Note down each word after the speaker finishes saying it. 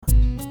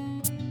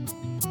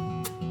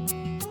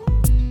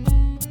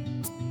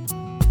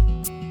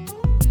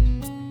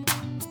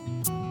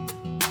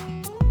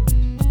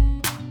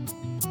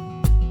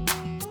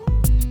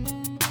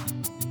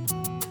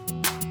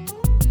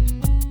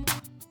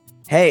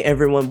Hey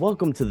everyone,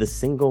 welcome to the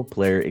Single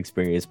Player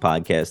Experience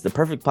Podcast, the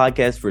perfect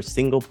podcast for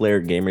single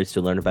player gamers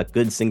to learn about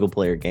good single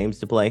player games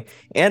to play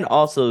and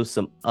also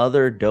some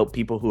other dope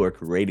people who are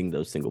creating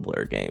those single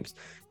player games.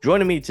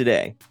 Joining me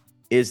today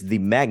is the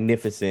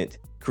magnificent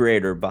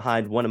creator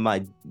behind one of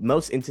my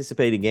most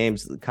anticipated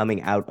games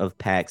coming out of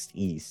PAX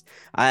East.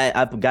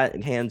 I got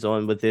hands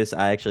on with this.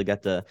 I actually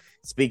got to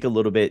speak a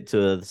little bit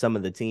to some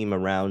of the team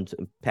around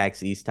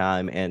PAX East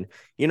time, and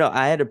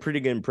I had a pretty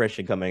good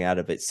impression coming out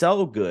of it.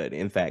 So good,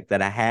 in fact,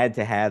 that I had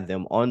to have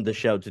them on the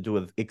show to do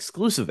an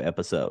exclusive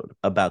episode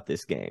about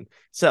this game.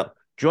 So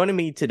joining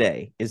me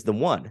today is the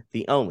one,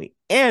 the only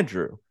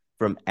Andrew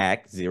from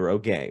Act Zero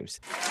Games.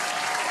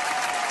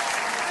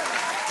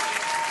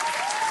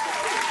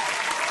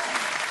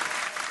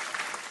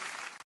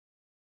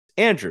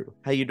 Andrew,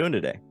 how you doing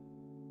today?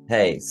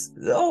 Hey,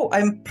 so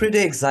I'm pretty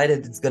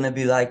excited. It's gonna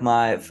be like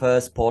my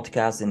first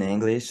podcast in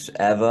English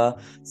ever.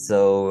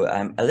 So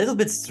I'm a little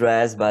bit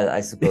stressed, but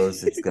I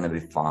suppose it's gonna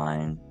be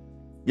fine.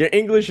 Your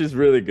English is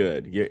really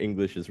good. Your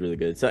English is really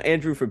good. So,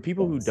 Andrew, for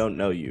people who Thanks. don't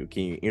know you,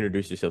 can you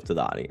introduce yourself to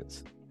the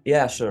audience?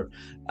 Yeah, sure.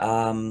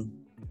 Um,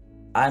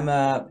 I'm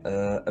a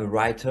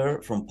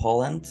writer from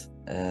Poland.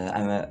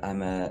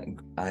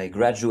 I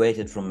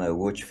graduated from a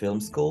Łódź Film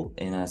School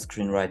in a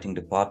screenwriting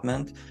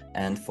department,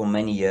 and for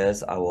many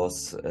years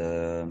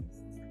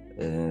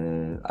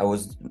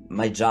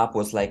my job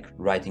was like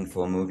writing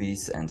for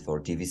movies and for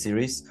TV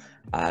series.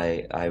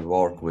 I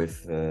work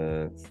with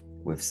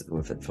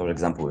for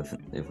example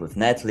with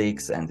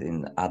Netflix and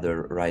in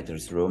other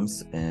writers'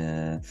 rooms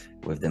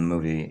with the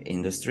movie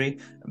industry.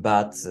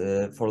 But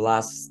for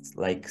last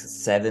like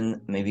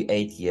 7, maybe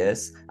 8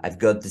 years, I've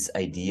got this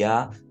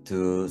idea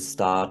to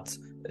start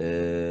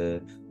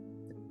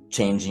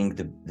changing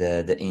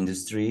the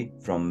industry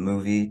from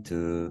movie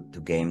to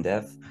game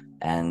dev.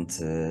 And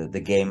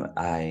the game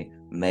I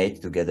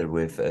made together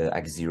with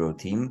X0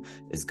 team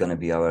is gonna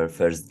be our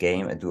first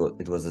game. It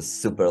was a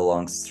super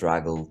long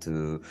struggle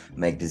to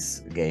make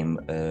this game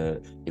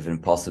even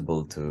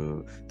possible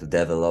to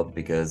develop,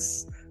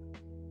 because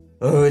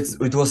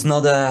it was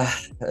not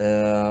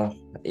a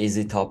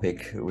easy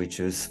topic we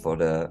choose for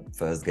the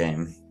first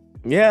game.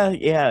 Yeah,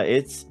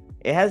 it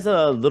has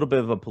a little bit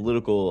of a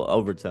political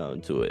overtone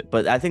to it,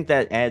 but I think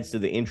that adds to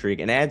the intrigue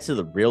and adds to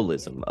the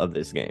realism of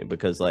this game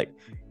because, like,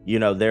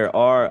 there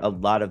are a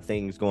lot of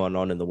things going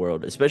on in the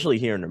world, especially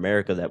here in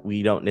America, that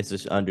we don't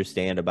necessarily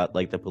understand about,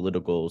 like the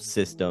political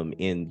system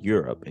in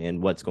Europe and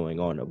what's going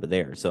on over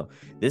there. So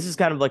this is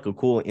kind of like a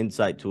cool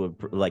insight to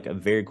a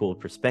very cool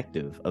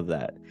perspective of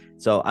that.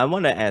 So I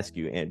want to ask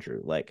you,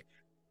 Andrew, like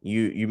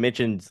you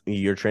mentioned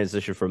your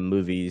transition from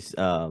movies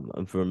and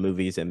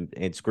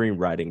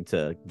screenwriting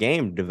to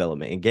game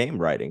development and game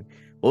writing.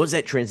 What was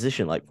that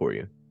transition like for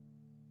you?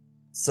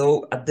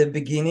 So at the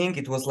beginning,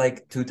 it was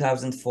like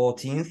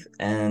 2014,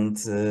 and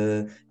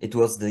it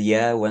was the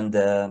year when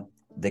the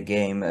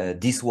game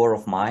This War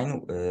of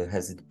Mine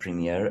has its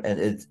premiere, and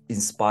it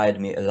inspired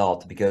me a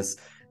lot because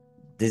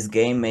this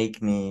game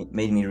made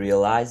me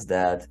realize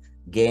that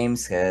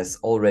games has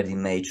already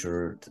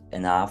matured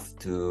enough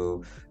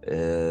to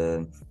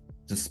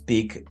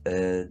speak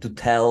to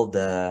tell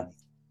the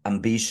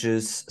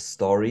ambitious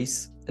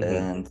stories. Hmm.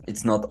 And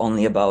it's not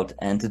only about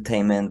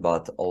entertainment,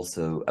 but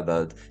also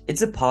about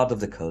it's a part of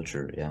the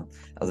culture, yeah,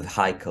 of the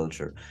high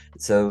culture.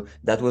 So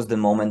that was the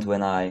moment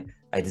when I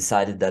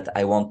decided that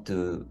I want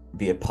to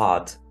be a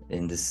part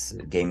in this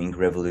gaming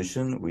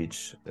revolution,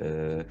 which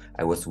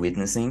I was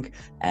witnessing.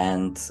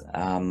 And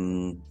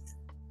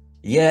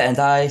yeah, and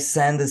I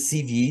sent the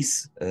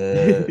CVs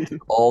to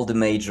all the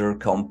major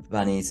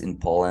companies in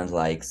Poland,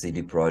 like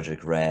CD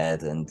Projekt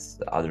Red and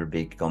other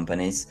big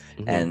companies,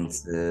 Hmm.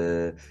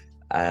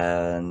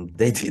 and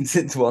they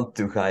didn't want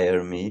to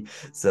hire me.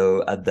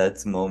 So at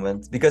that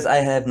moment, because I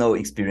have no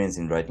experience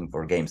in writing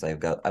for games,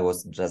 I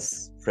was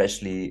just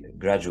freshly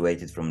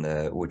graduated from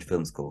the Łódź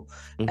Film School,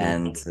 Hmm.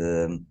 and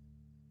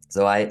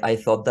so I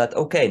thought that,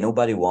 okay,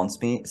 nobody wants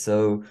me,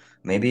 so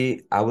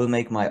maybe I will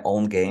make my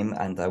own game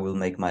and I will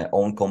make my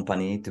own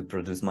company to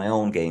produce my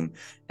own game.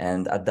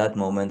 And at that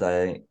moment,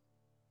 I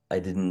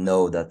didn't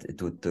know that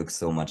it would take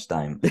so much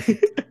time.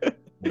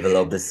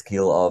 Develop the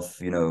skill of,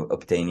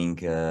 obtaining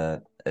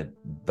a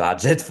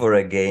budget for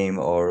a game,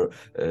 or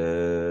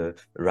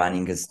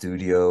running a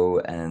studio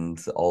and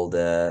all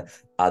the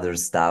other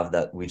stuff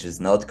that which is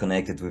not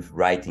connected with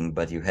writing,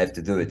 but you have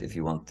to do it if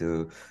you want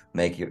to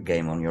make your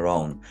game on your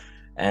own.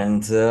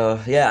 And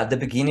yeah, at the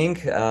beginning,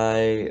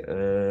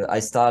 I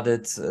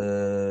started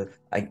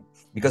I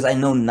because I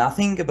know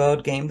nothing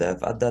about game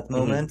dev at that Hmm.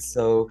 moment,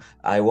 so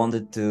I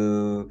wanted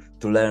to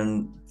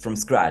learn from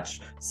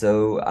scratch.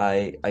 So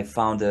I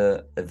found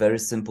a very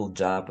simple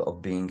job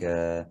of being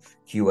a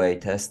QA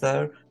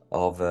tester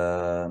of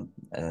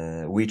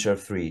Witcher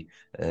 3.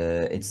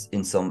 It's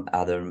in some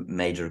other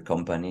major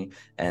company,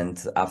 and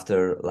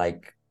after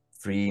like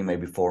 3,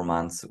 maybe 4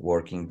 months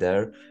working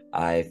there,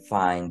 I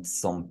find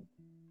some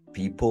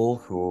people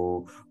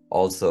who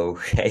also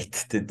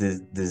hate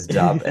this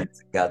job and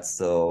got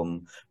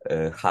some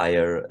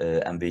higher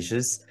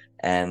ambitious.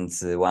 and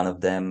one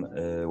of them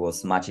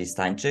was Maciej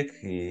Stańczyk.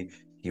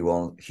 He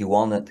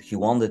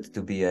wanted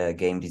to be a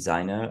game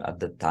designer at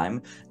that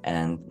time,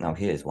 and now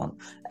he is one.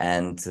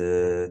 And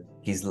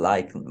he's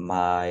like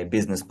my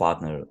business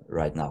partner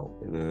right now.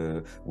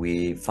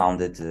 We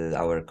founded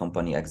our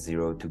company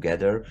X0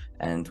 together,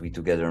 and we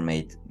together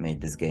made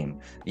this game.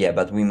 Yeah,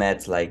 but we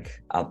met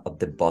like at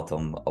the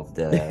bottom of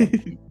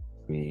the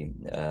we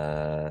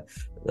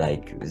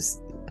like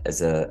as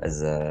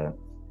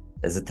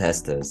a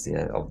testers,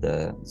 yeah, of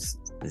this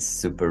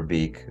super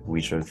big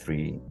Witcher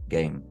 3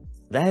 game.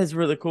 That is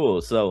really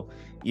cool. So,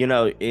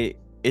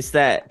 it's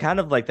that kind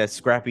of like that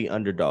scrappy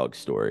underdog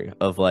story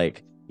of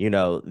like,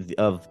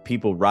 of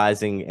people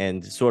rising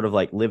and sort of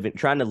like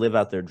trying to live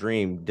out their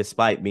dream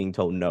despite being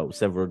told no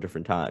several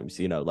different times.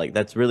 Like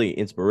that's really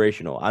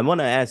inspirational. I want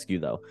to ask you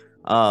though,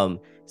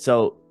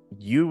 so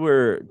you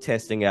were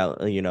testing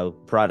out,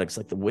 products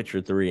like The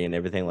Witcher 3 and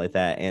everything like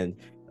that, and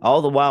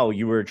all the while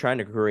you were trying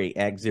to create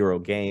Act Zero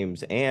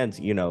games and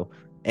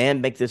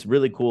and make this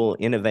really cool,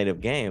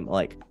 innovative game.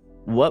 Like,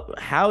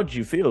 how'd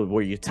you feel?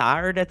 Were you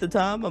tired at the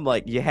time? I'm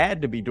like, you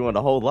had to be doing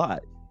a whole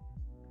lot.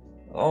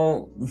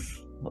 Oh,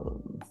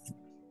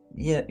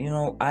 yeah,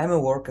 I'm a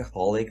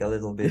workaholic a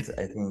little bit,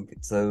 I think.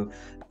 So,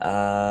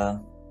 I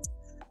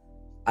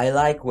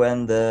like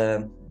when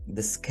the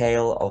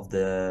scale of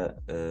the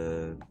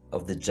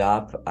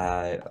job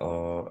I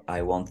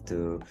want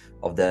to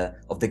of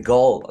the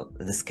goal,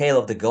 the scale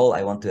of the goal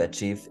I want to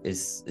achieve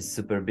is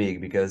super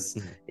big, because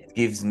it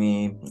gives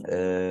me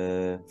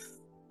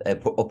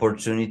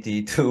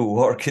opportunity to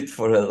work it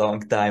for a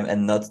long time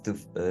and not to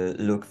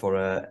look for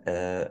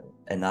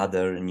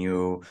another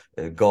new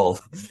goal.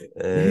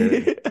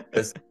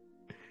 Because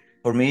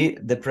for me,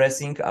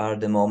 depressing are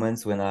the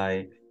moments when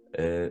I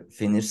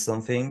finish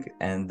something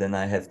and then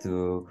I have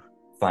to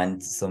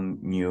find some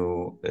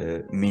new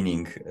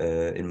meaning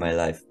in my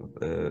life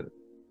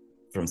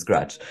from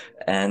scratch.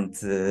 And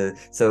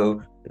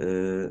so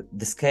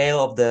the scale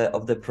of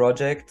the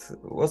project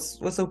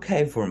was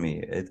okay for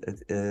me.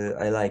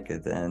 I like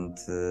it, and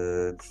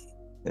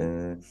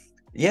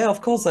yeah,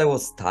 of course I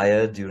was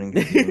tired during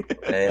the day.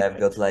 I've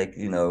got like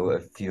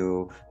a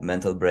few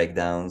mental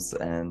breakdowns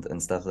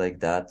and stuff like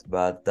that,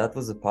 but that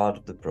was a part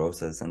of the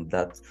process, and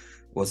that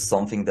was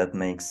something that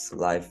makes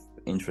life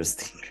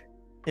interesting.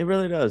 It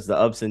really does. The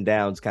ups and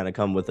downs kind of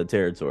come with the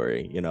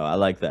territory. I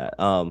like that.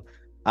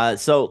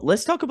 So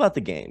let's talk about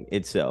the game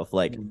itself.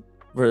 Like,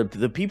 for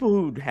the people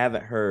who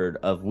haven't heard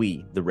of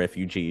We the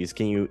Refugees,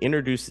 can you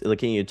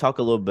talk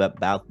a little bit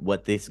about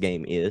what this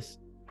game is?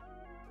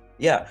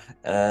 Yeah,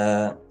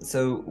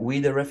 so We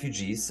the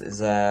Refugees is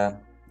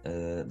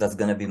that's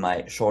gonna be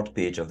my short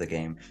pitch of the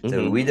game.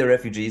 So We the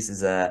Refugees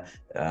is a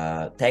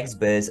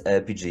text-based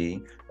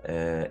RPG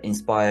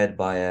inspired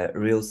by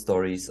real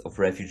stories of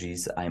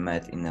refugees I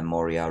met in a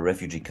Moria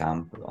refugee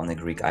camp on a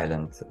Greek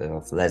island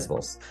of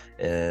Lesbos.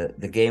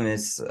 The game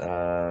is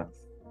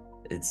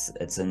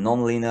it's a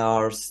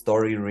non-linear,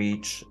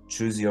 story-rich,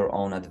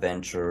 choose-your-own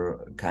adventure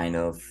kind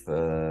of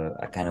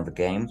a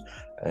game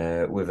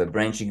with a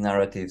branching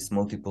narratives,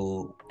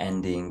 multiple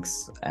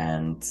endings,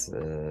 and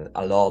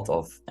a lot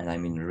of, and I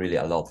mean really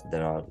a lot.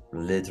 There are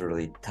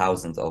literally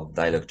thousands of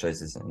dialogue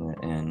choices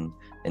in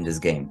this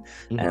game,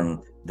 and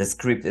the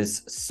script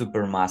is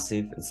super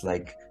massive. It's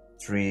like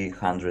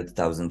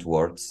 300,000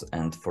 words,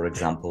 and for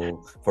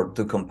example,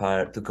 to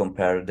compare,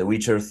 The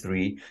Witcher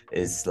 3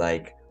 is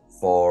like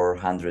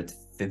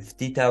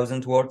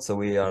 450,000 words, so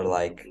we are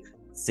like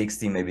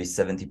 60, maybe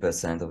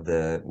 70% of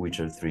the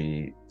Witcher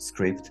 3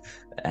 script.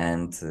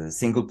 And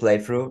single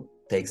playthrough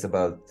takes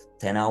about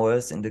 10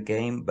 hours in the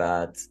game,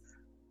 but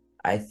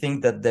I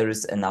think that there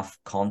is enough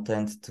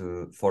content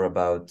for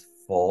about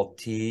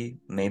 40,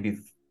 maybe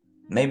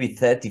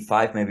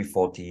 35, maybe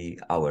 40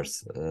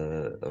 hours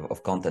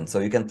of content. So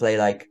you can play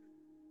like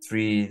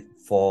 3,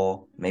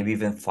 4, maybe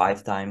even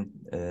 5 times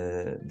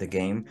the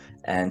game,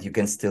 and you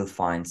can still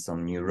find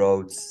some new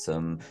roads,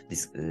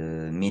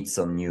 meet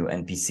some new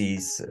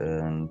NPCs,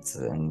 and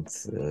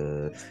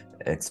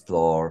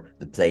explore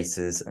the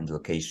places and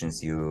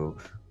locations you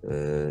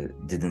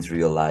didn't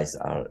realize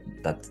are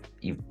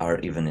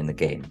even in the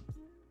game.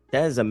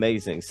 That is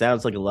amazing.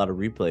 Sounds like a lot of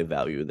replay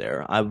value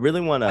there. I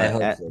really want to. I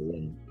hope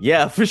so,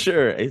 yeah, for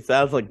sure. It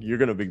sounds like you're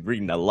going to be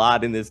reading a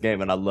lot in this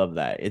game, and I love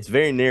that. It's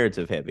very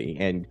narrative heavy,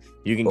 and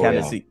you can kind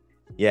of see.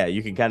 Yeah,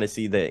 you can kind of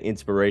see the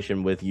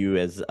inspiration with you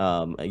as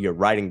your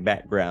writing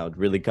background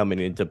really coming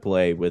into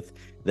play with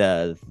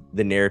the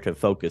narrative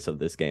focus of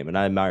this game, and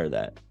I admire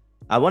that.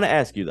 I want to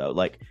ask you though,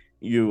 like,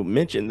 you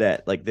mentioned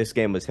that like this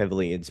game was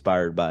heavily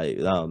inspired by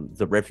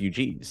the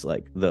refugees,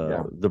 like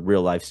the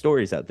real life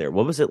stories out there.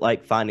 What was it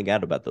like finding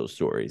out about those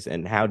stories,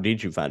 and how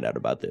did you find out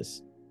about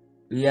this?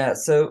 Yeah,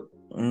 so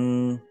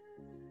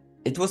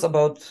it was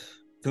about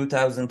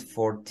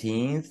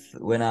 2014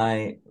 when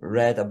I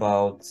read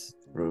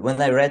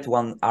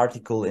one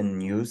article in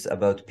news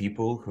about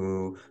people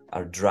who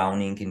are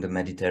drowning in the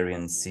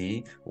Mediterranean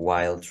Sea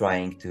while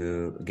trying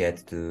to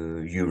get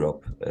to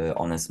Europe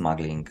on a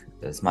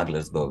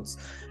smuggler's boats.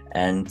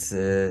 And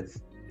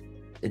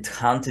it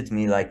haunted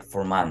me like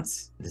for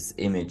months, this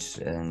image.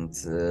 And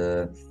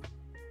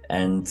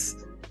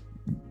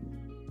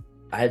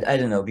I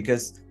don't know,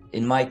 because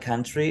in my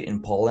country,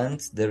 in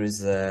Poland, there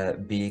is a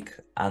big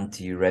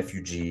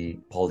anti-refugee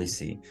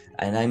policy,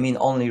 and I mean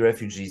only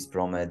refugees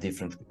from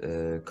different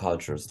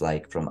cultures,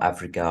 like from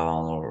Africa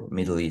or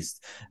Middle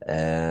East.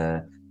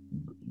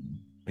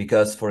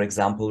 Because, for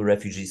example,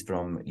 refugees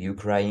from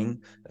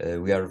Ukraine,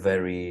 we are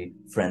very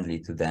friendly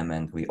to them,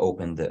 and we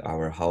opened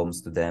our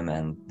homes to them,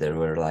 and there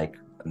were like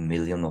a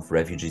million of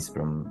refugees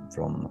from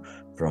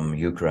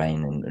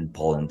Ukraine and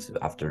Poland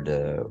after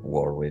the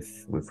war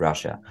with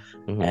Russia.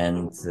 Mhm.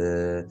 And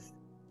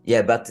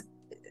yeah, but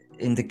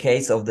in the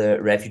case of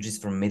the refugees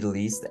from Middle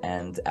East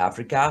and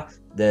Africa,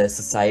 the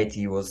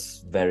society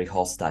was very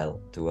hostile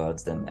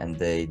towards them, and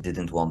they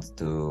didn't want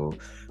to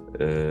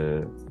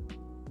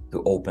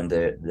open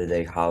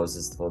their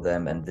houses for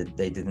them, and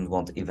they didn't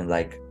want even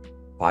like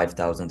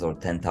 5,000 or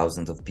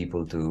 10,000 of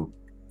people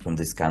from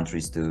these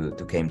countries to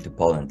came to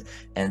Poland.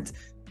 And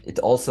it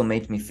also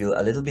made me feel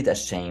a little bit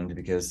ashamed,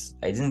 because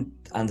I didn't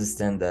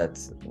understand that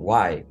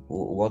why,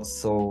 what's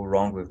so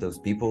wrong with those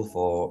people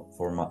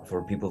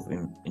for people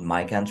in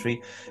my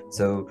country.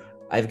 So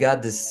I've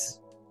got this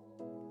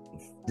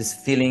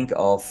feeling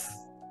of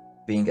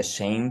being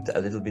ashamed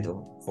a little bit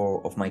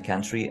of my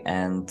country,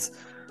 and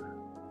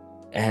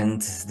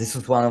this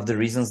was one of the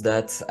reasons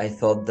that I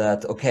thought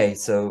that, okay,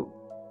 so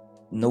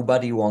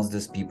nobody wants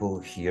these people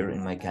here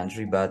in my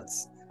country, but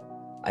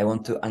I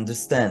want to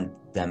understand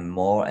them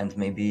more and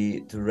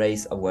maybe to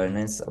raise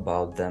awareness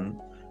about them.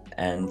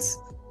 And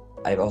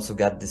I've also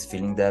got this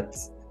feeling that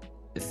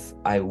if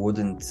I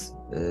wouldn't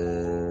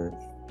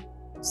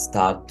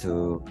start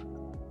to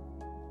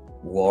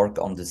work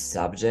on this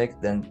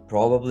subject, then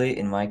probably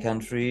in my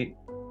country,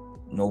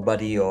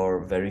 nobody or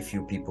very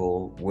few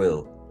people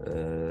will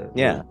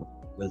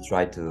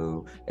try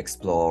to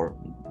explore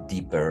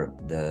deeper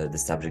the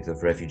subject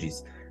of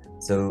refugees.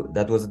 So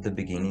that was at the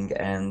beginning,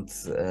 and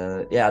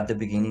at the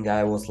beginning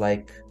I was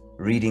like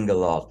reading a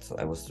lot.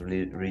 I was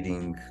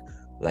reading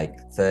like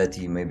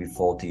 30, maybe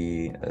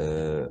 40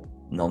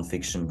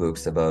 non-fiction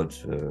books about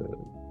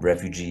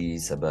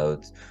refugees,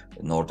 about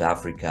North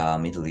Africa,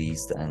 Middle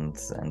East, and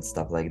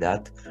stuff like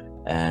that.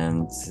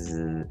 And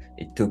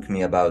it took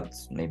me about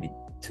maybe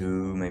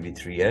 2, maybe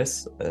 3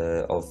 years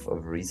of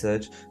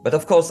research. But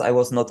of course, I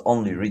was not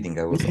only reading,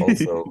 I was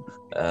also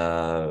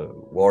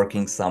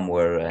working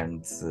somewhere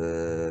and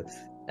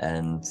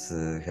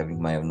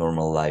having my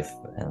normal life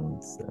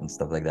and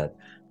stuff like that.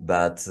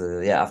 But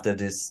after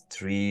this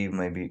 3,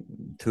 maybe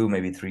 2,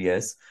 maybe 3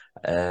 years,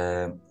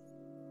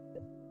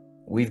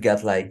 we've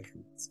got like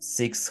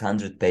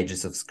 600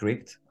 pages of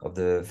script of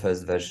the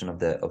first version of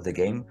the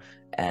game,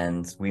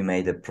 and we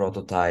made a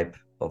prototype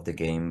of the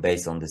game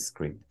based on this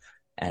script.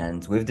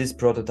 And with this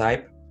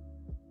prototype,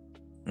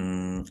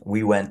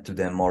 we went to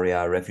the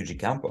Moria refugee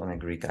camp on a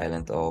Greek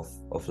island of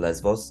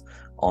Lesbos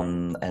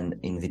on an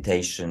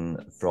invitation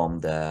from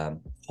the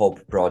Hope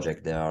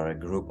Project. They are a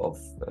group of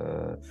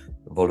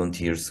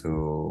volunteers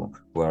who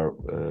are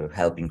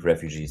helping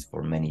refugees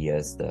for many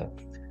years there.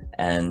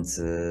 And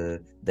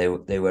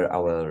they were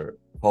our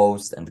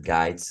hosts and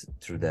guides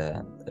through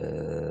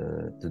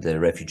to the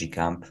refugee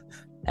camp.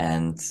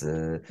 And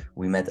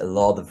we met a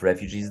lot of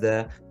refugees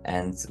there,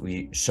 and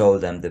we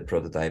showed them the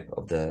prototype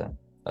of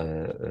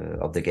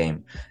the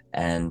game.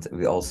 And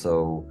we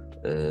also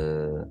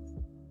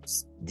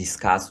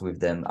discuss with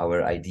them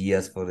our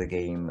ideas for the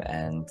game,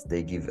 and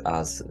they give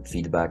us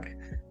feedback,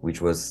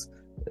 which was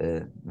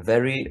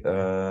very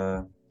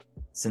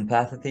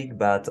sympathetic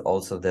but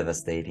also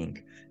devastating.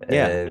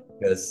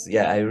 Because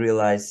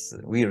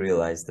we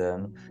realized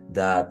then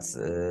that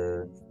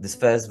this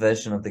first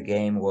version of the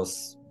game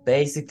was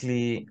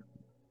basically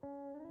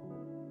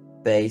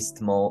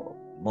based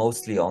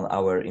mostly on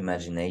our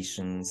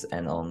imaginations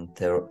and on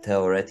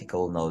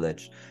theoretical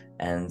knowledge.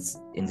 And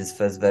in this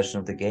first version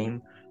of the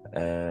game,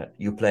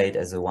 you played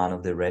as one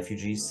of the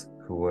refugees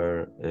who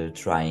were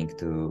trying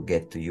to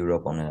get to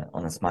Europe on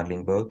a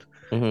smuggling boat.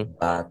 Mm-hmm.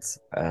 But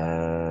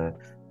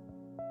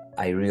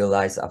I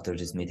realized after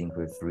this meeting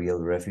with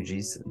real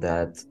refugees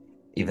that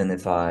even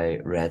if I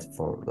read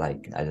for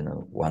like, I don't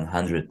know,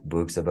 100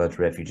 books about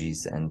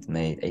refugees and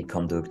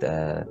conduct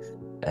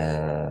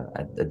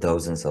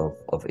dozens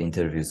of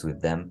interviews with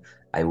them,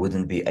 I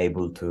wouldn't be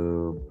able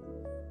to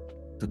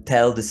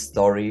tell the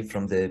story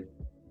from the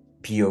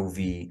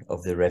POV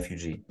of the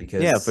refugee.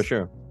 Because for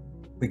sure.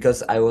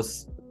 Because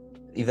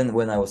even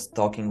when I was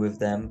talking with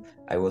them,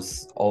 I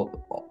was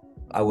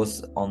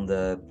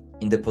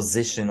in the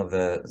position of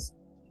a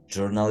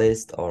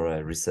journalist or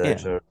a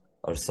researcher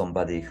or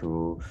somebody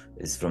who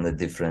is from a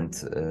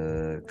different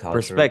culture.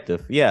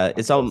 Perspective. Yeah,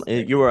 it's all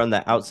you were on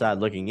the outside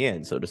looking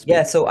in, so to speak.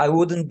 Yeah, so I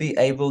wouldn't be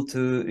able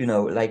to,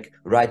 like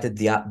write a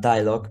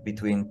dialogue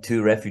between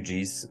two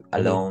refugees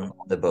alone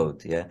on the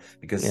boat. Yeah,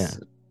 because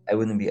I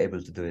wouldn't be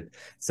able to do it.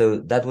 So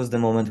that was the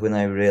moment when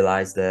I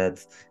realized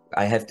that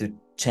I have to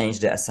change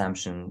the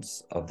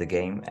assumptions of the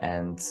game,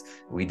 and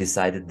we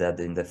decided that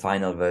in the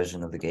final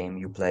version of the game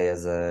you play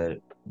as a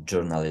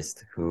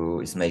journalist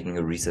who is making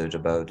a research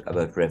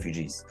about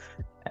refugees,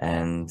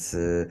 and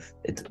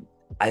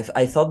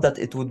I thought that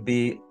it would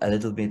be a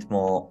little bit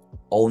more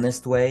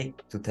honest way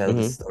to tell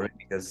the Hmm. story,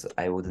 because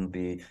I wouldn't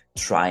be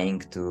trying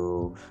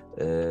to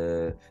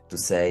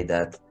say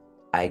that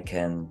I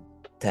can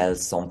tell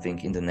something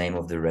in the name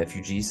of the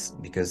refugees,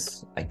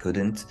 because I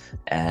couldn't.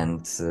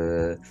 And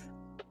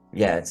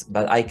yeah,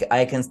 but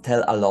I can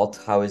tell a lot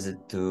how is it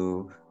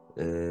to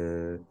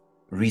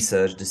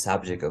research the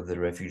subject of the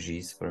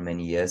refugees for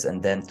many years,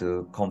 and then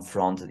to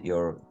confront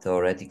your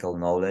theoretical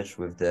knowledge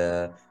with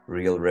the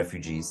real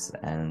refugees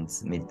and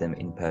meet them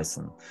in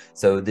person.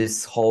 So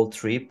this whole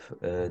trip,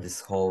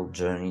 this whole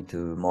journey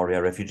to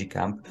Moria refugee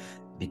camp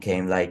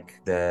became like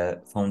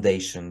the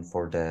foundation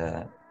for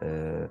the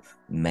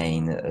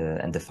main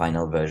and the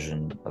final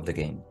version of the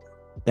game.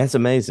 That's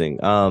amazing.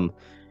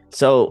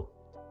 So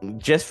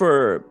just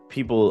for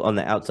people on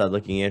the outside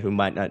looking in who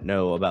might not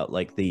know about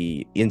like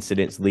the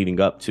incidents leading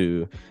up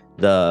to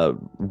the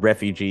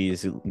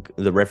refugees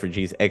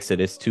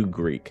exodus to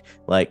Greek,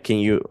 like can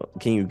you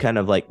kind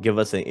of like give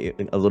us a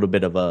little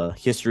bit of a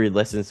history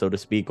lesson, so to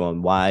speak,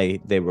 on why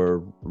they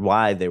were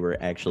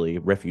actually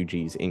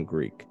refugees in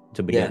Greek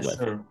to Yeah, begin with?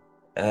 sure.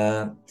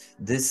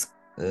 This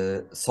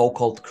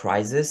so-called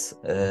crisis,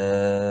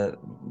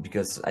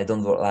 because I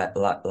don't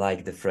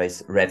like the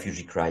phrase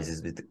refugee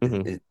crisis, but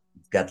Hmm. it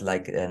got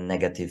like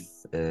negative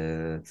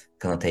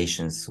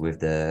connotations with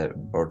the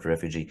word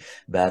refugee.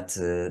 But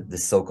the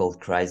so-called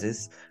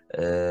crisis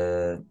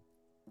uh,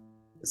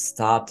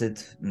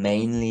 started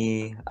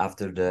mainly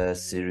after the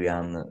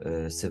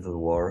Syrian civil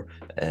war,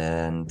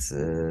 and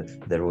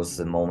there was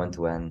a moment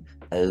when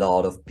a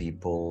lot of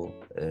people,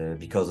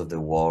 because of the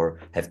war,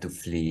 have to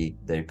flee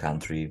their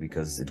country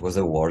because it was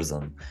a war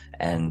zone.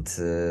 And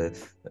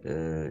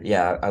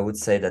yeah, I would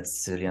say that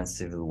Syrian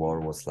civil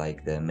war was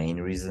like the main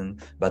reason,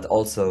 but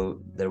also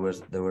there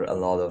were a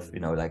lot of,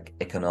 like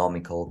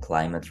economical,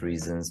 climate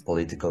reasons,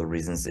 political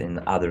reasons in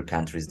other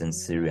countries than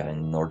Syria,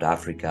 in North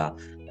Africa.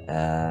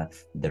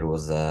 There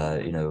was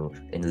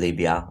in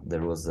Libya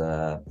there was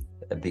a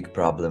big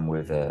problem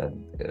with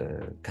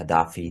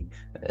Gaddafi.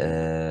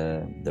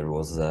 There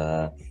was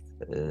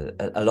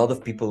a lot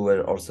of people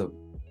were also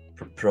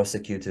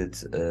prosecuted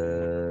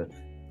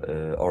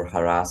or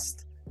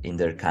harassed in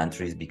their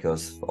countries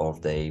because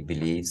of their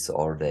beliefs,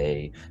 or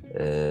they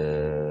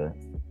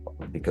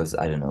because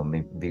I don't know,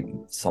 maybe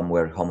some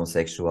were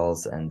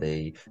homosexuals, and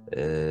they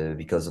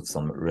because of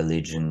some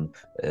religion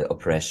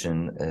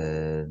oppression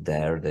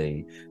there,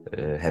 they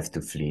have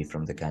to flee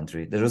from the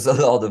country. There was a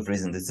lot of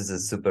reasons. This is a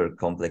super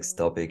complex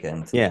topic,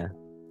 and Yeah.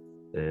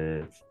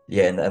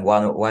 yeah, and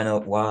one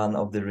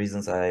of the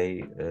reasons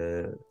I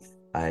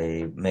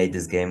made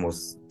this game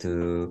was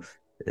to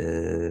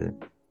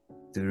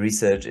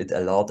research it a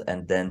lot,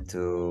 and then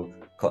to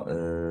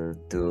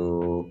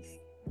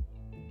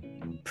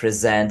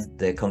present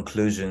the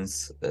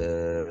conclusions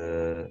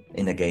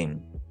in a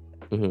game.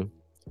 Hmm.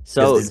 Because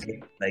So this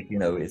game, like,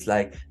 it's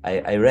like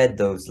I read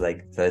those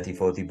like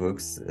 30-40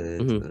 books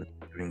mhm.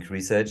 during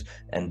research,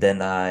 and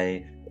then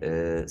I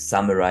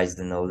summarize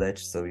the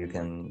knowledge, so you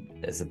can,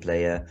 as a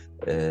player,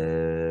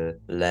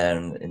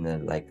 learn in a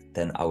like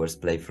 10 hours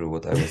playthrough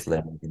what I was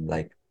learning in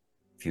like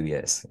few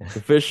years.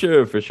 For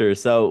sure, for sure.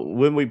 So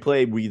when we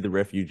play We the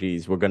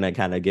Refugees, we're gonna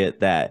kind of get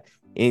that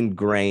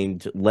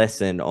ingrained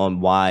lesson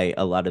on why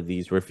a lot of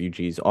these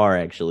refugees are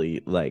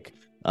actually like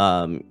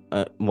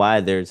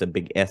why there's a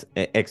big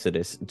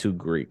exodus to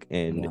Greek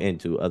and Yeah.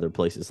 into other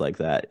places like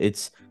that.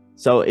 It's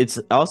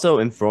also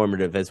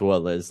informative as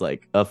well as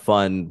like a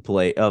fun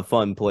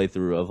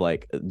playthrough of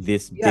like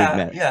this big Yeah,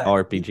 map yeah.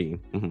 RPG.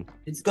 Mhm.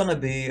 It's gonna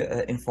be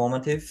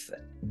informative,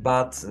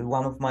 but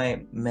one of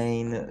my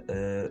main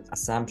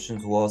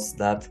assumptions was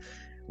that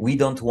we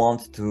don't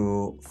want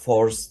to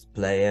force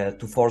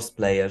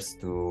players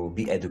to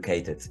be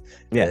educated,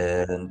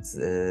 Yeah. and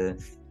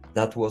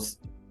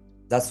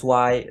that's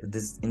why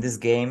in this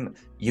game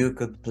you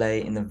could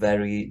play in a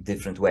very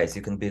different ways.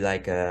 You can be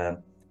like a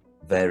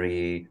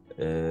very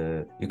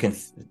you can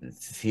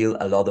feel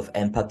a lot of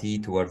empathy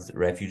towards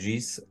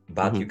refugees,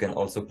 but Hmm. you can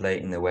also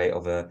play in a way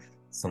of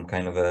some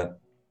kind of a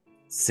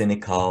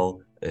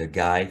cynical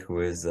guy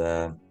who is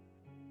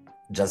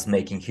just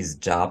making his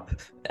job,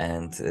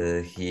 and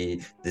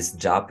this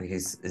job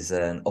is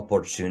an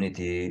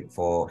opportunity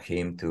for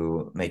him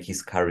to make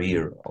his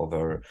career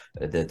over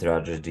the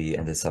tragedy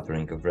and the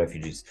suffering of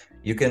refugees.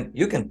 You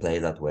can play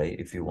that way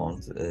if you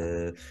want,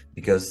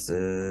 because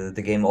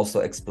the game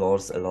also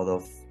explores a lot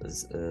of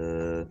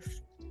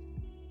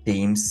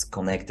themes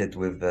connected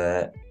with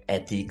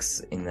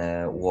ethics in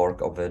a work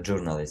of a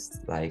journalist,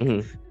 like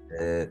Hmm.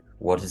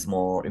 what is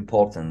more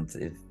important,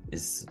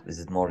 is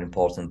it more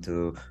important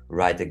to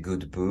write a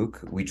good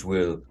book which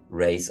will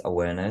raise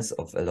awareness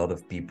of a lot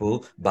of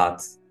people, but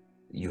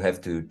you have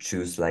to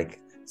choose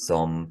like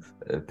some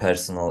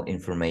personal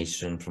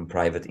information, from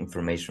private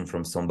information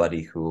from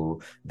somebody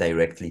who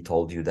directly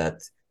told you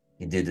that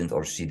he didn't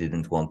or she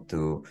didn't want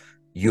to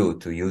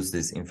use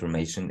this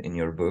information in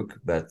your book,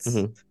 but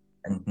Hmm.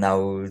 and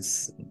now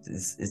it's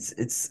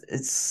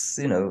it's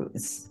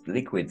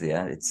liquid.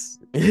 Yeah, it's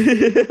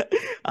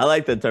I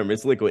like the term.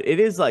 It's liquid. It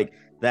is like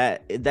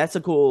that. That's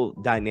a cool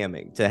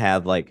dynamic to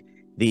have, like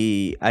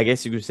the, I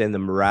guess you could say, the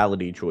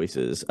morality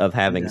choices of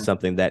having yeah.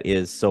 something that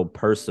is so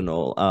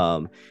personal.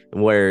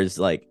 Whereas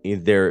like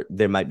there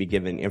might be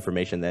given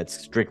information that's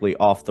strictly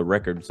off the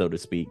record, so to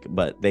speak,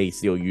 but they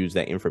still use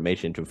that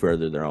information to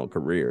further their own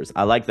careers.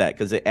 I like that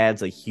because it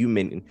adds a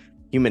human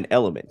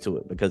element to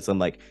it, because I'm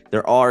like,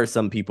 there are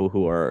some people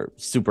who are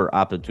super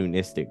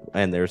opportunistic,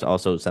 and there's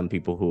also some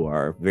people who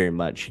are very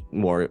much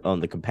more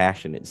on the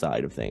compassionate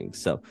side of things.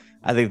 So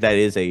I think that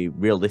is a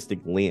realistic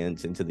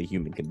lens into the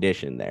human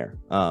condition there.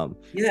 Yeah,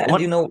 I and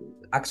want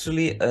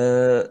actually,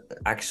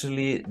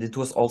 it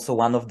was also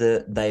one of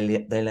the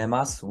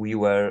dilemmas we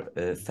were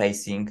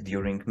facing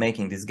during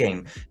making this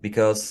game,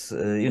 because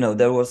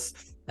there was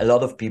a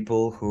lot of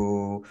people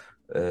who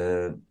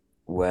uh,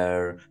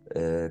 were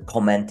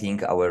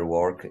commenting our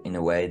work in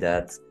a way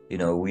that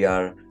we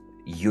are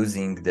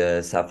using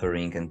the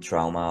suffering and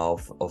trauma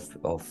of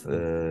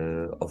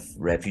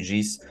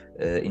refugees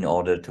in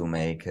order to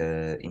make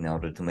a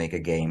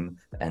game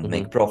and Mhm.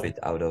 make profit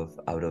out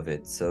of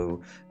it.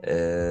 So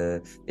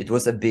it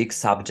was a big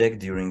subject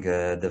during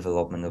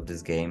development of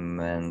this game,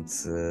 and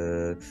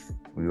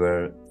we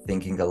were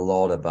thinking a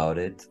lot about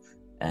it.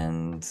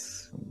 And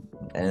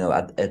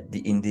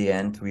in the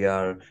end, we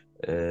are.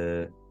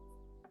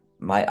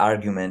 My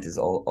argument is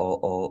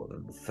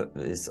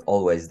is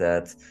always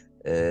that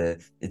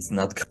it's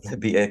not going to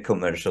be a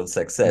commercial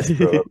success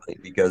probably,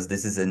 because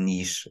this is a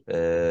niche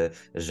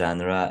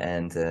genre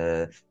and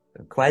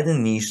quite a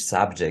niche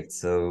subject.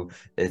 So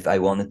if I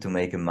wanted to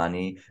make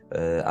money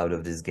out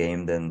of this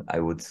game, then I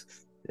would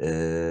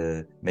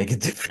make a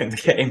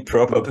different game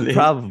probably.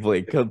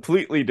 Probably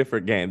completely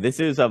different game. This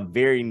is a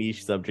very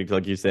niche subject,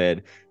 like you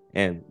said,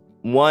 and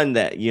one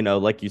that,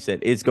 like you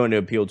said, is going to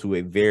appeal to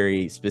a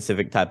very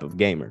specific type of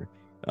gamer.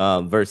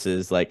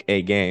 Versus like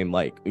a game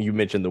like you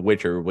mentioned, The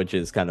Witcher, which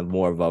is kind of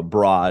more of a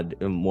broad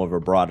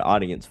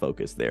audience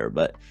focus there.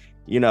 But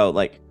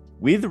like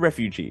We the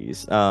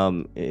Refugees,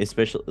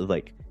 especially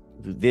like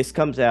this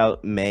comes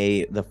out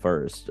May the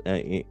 1st,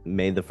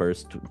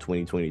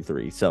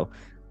 2023. So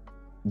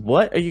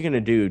what are you going to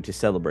do to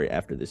celebrate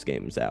after this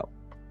game is out?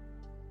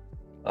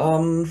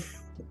 Um,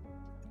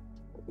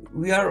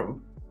 we are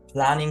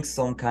planning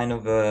some kind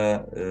of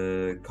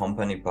a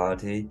company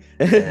party,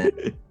 and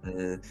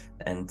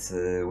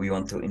we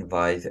want to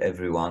invite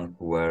everyone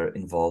who were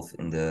involved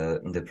in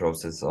the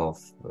process of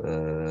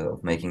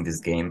making this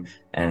game.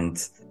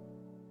 And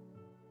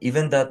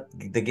even that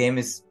the game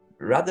is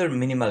rather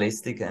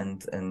minimalistic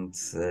and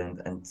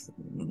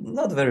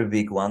not very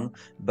big one,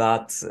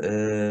 but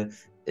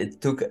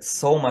it took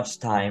so much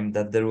time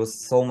that there was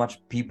so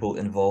much people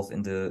involved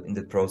in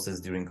the process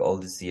during all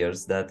these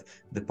years that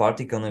the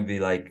party gonna be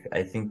like,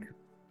 I think,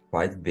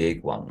 quite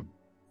big one.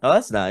 Oh,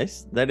 that's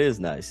nice. That is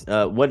nice.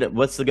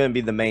 What's going to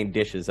be the main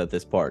dishes at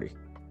this party?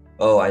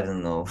 Oh, I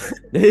don't know.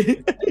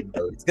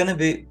 It's gonna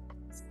be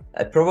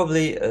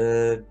probably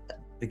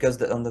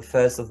because on the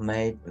 1st of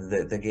May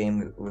the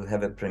game will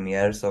have a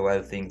premiere, so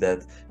I think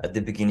that at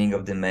the beginning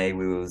of the May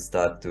we will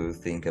start to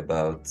think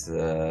about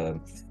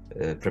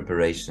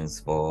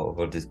preparations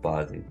for this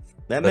party.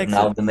 That But makes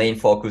now sense. the main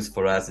focus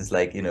for us is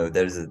like,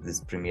 there's this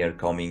premiere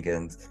coming,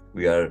 and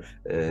we are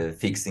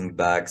fixing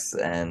bugs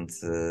and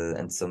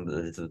some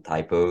little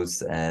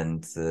typos,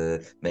 and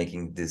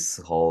making this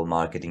whole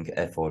marketing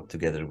effort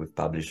together with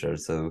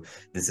publishers. So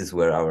this is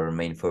where our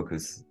main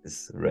focus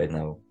is right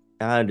now.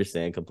 I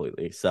understand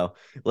completely. So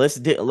let's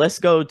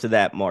go to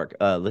that, Mark.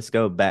 Let's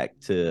go back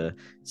to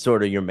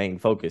sort of your main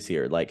focus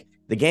here. Like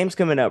the game's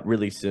coming up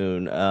really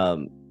soon.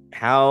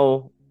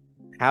 How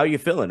are you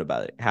feeling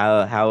about it?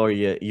 How are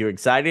you? You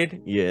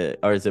excited? Yeah,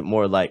 or is it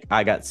more like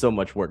I got so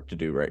much work to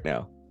do right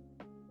now?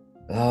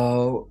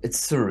 Oh, it's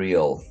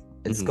surreal.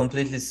 It's Mhm.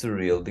 completely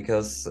surreal,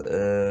 because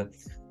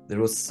there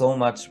was so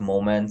much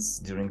moments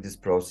during this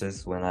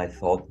process when I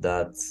thought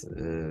that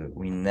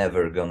we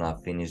never gonna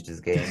finish this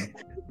game.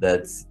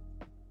 That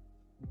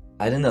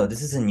I don't know.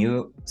 This is a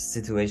new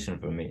situation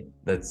for me.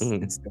 That's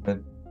Mhm. it's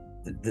gonna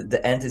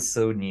the end is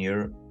so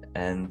near,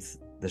 and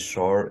the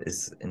shore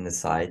is in the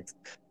sight,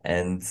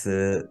 and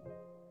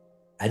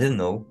I don't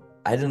know.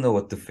 I don't know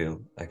what to feel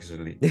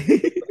actually.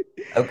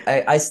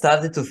 I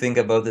started to think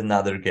about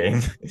another game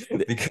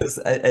because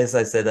as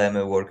I said, I'm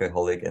a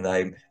workaholic, and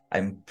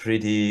I'm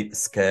pretty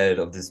scared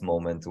of this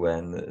moment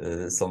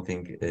when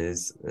something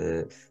is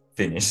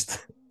finished.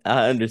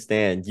 I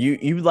understand.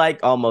 You like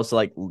almost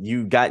like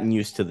you gotten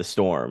used to the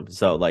storm.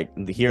 So like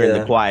hearing the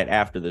Yeah, quiet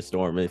after the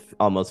storm, it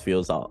almost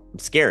feels all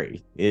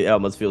scary. It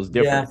almost feels yeah,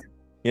 different.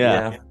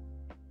 Yeah, yeah.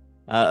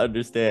 I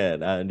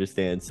understand. I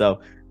understand. So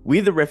We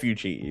the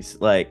Refugees,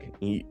 like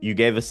you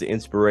gave us the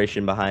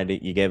inspiration behind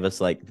it. You gave us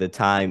like the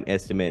time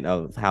estimate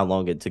of how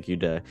long it took you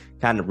to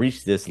kind of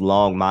reach this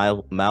long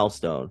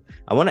milestone.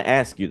 I want to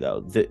ask you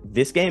though,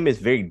 this game is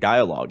very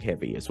dialogue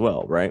heavy as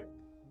well, right?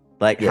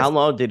 Like, how Yes.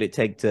 long did it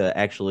take to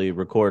actually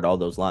record all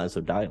those lines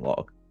of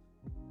dialogue?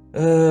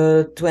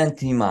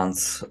 20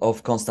 months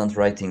of constant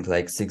writing,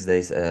 like 6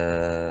 days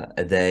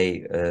a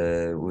day.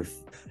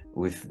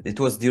 With it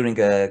was during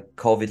a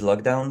COVID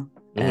lockdown,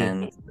 Hmm.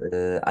 and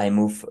I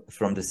moved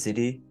from the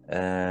city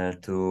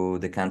to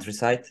the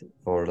countryside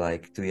for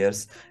like 2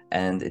 years,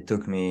 and it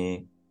took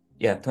me,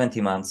 yeah,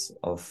 20 months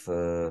of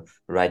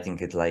writing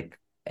it like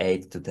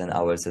 8 to 10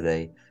 hours a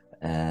day,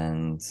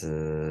 and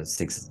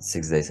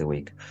six days a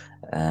week,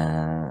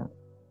 uh,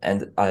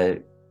 and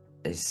I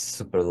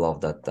super love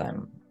that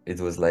time. It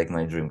was like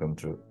my dream come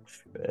true.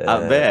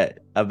 Uh,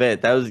 I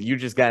bet that was you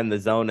just got in the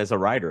zone as a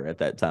writer at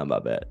that time. I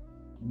bet.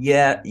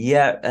 yeah,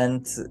 yeah,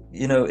 and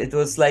it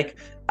was like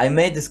I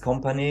made this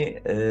company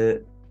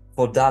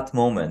for that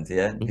moment,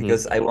 yeah, Hmm.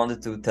 because I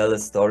wanted to tell a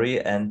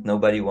story and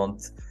nobody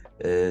wants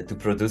to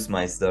produce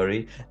my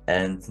story,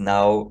 and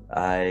now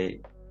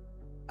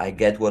I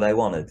get what I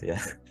wanted,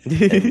 yeah,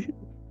 and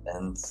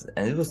and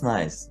and it was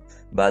nice.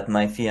 But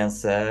my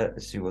fiance,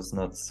 she was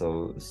not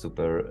so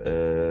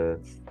super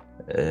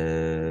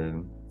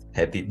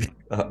happy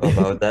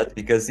about that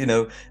because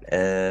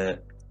uh,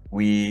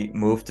 we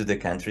moved to the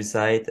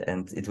countryside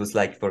and it was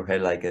like for her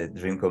like a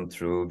dream come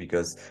true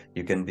because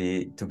you can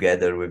be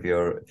together with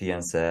your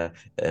fiance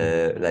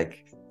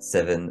like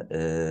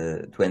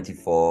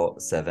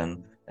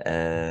 24/7.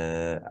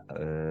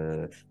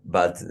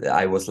 But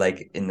I was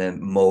like in a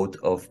mode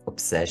of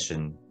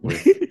obsession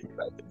with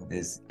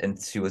this,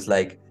 and she was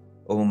like,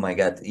 "Oh my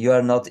God, you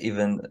are not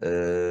even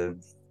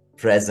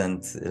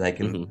present like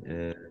Hmm.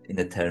 in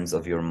the terms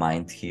of your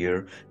mind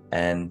here,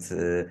 and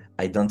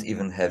I don't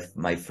even have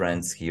my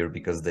friends here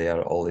because they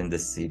are all in the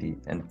city.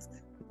 And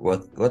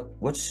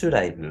what should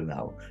I do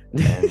now?"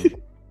 And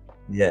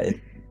yeah,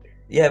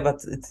 yeah, but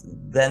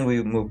then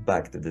we moved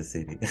back to the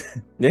city.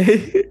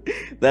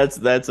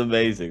 That's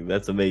amazing.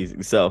 That's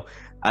amazing. So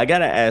I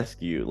gotta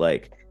ask you,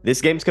 like,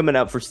 this game's coming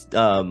out for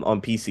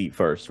on PC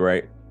first,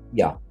 right?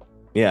 Yeah.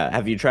 Yeah.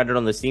 Have you tried it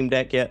on the Steam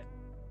Deck yet?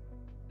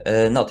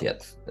 Not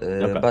yet,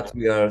 Okay. but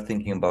we are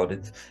thinking about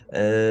it.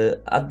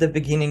 At the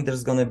beginning,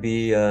 there's gonna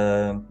be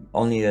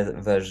only a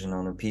version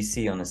on a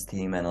PC, on a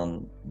Steam, and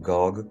on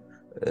GOG.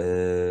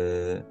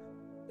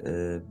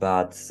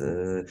 But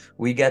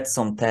we get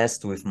some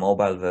tests with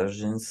mobile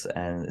versions,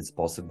 and it's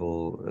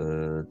possible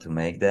to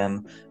make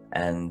them.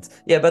 And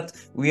yeah, but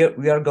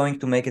we are going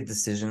to make a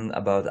decision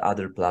about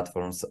other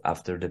platforms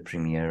after the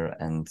premiere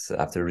and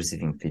after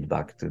receiving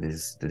feedback to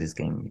this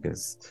game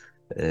because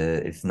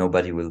if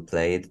nobody will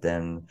play it,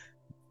 then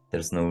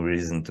there's no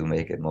reason to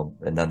make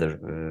another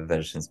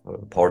versions for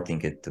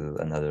porting it to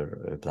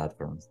another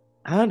platforms.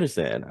 I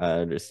understand. I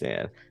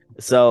understand.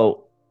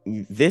 So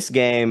this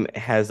game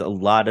has a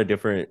lot of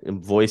different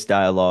voice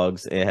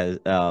dialogues. It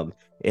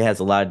has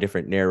a lot of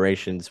different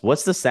narrations.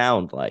 What's the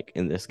sound like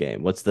in this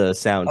game? What's the Oh,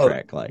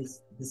 soundtrack like?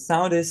 the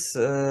sound is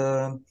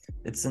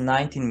it's a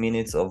 19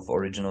 minutes of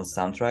original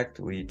soundtrack,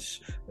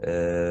 which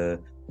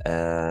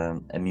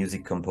a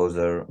music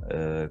composer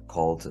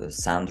called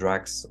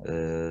Sandrax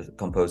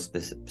composed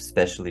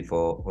specially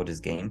for this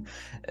game.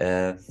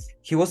 Uh,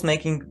 he was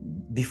making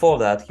Before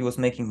that he was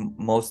making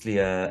mostly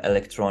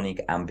electronic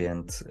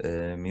ambient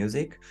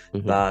music,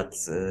 Hmm. but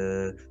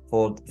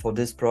for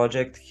this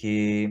project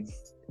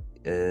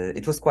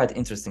it was quite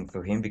interesting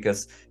for him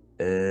because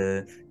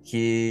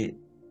he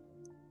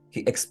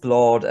he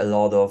explored a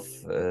lot of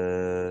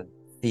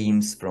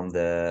themes from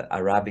the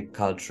Arabic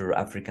culture,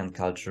 African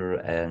culture,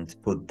 and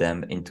put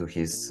them into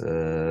his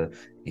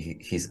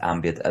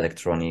ambient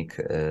electronic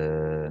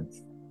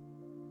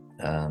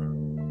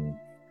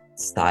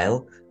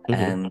style. Hmm.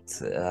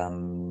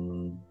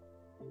 And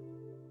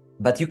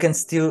but you can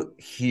still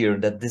hear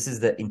that this is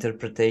the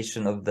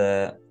interpretation of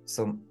the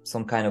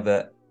some kind of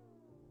a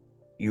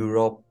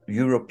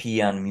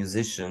European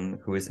musician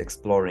who is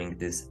exploring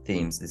these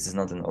themes. This is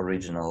not an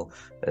original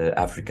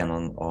African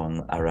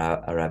on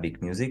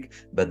Arabic music,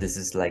 but this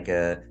is like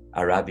a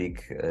Arabic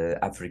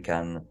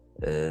African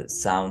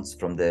sounds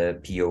from the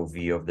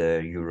POV of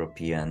the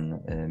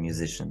European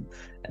musician,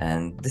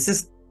 and this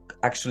is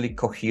actually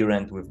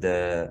coherent with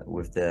the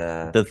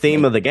The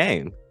theme main. of the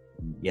game.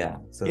 Yeah,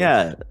 so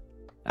Yeah,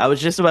 I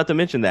was just about to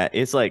mention that.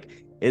 It's like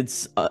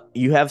it's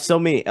you have so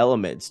many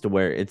elements to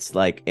where it's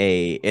like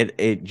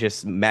it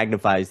just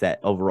magnifies that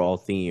overall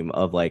theme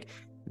of like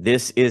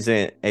this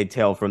isn't a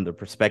tale from the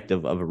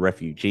perspective of a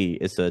refugee.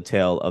 It's a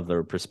tale of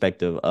the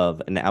perspective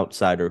of an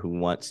outsider who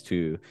wants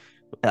to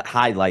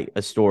highlight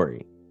a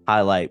story,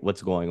 highlight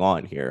what's going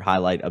on here,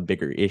 highlight a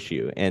bigger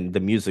issue, and the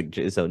music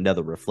is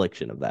another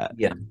reflection of that.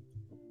 yeah.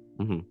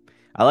 Hmm.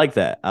 I like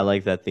that. I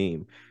like that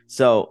theme.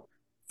 So,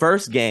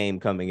 first game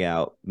coming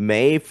out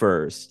May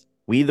 1st.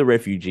 We the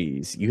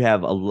Refugees.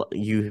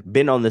 You've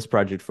been on this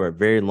project for a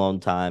very long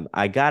time.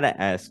 I gotta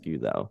ask you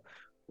though,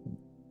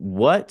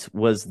 what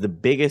was the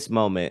biggest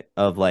moment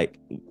of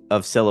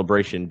of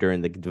celebration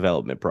during the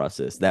development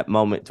process? That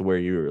moment to where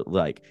you were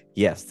like,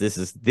 yes, this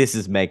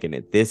is making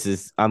it. This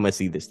is I'm gonna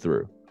see this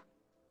through.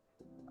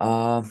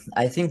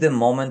 I think the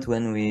moment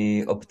when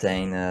we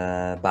obtain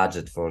a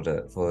budget for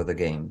the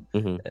game,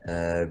 Hmm.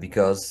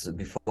 because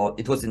before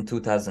it was in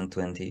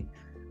 2020,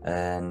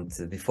 And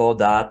before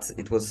that,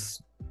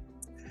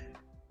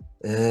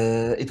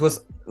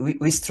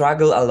 we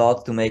struggle a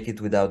lot to make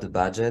it without a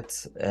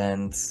budget,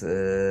 and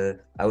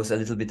I was a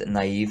little bit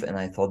naive, and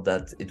I thought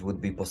that it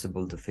would be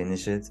possible to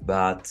finish it,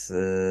 but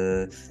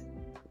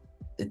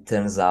it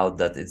turns out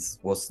that it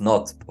was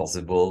not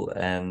possible,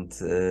 and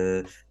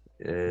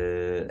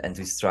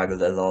we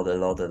struggled a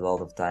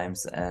lot of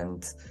times,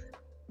 and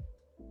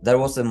there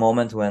was a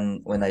moment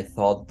when I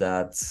thought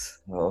that,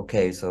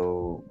 okay,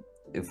 so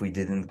if we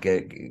didn't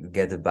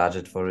get a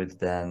budget for it,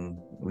 then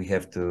we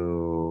have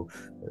to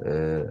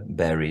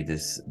bury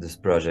this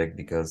project,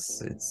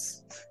 because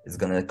it's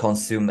gonna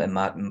consume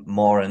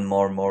more and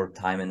more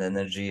time and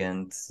energy,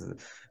 and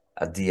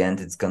at the end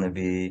it's gonna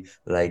be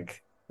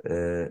like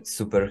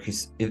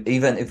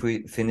even if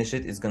we finish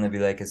it, it's gonna be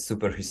like a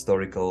super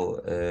historical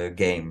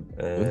game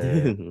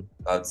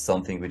about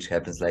something which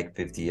happens like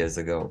 50 years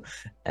ago,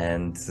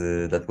 and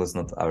that was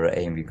not our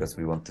aim, because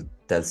we want to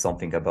tell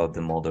something about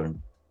the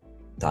modern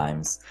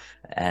times.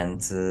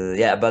 And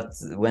yeah, but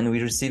when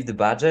we received the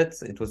budget,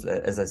 it was,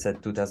 as I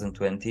said,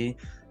 2020.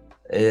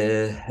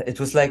 It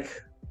was like,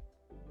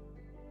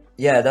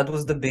 yeah, that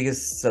was the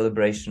biggest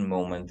celebration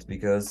moment,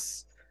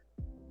 because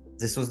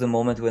this was the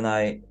moment when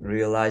I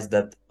realized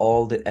that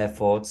all the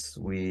efforts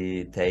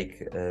we take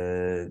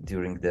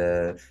during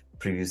the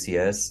previous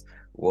years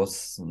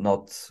was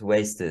not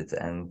wasted,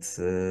 and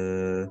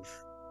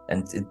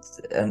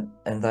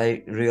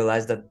I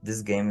realized that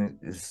this game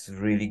is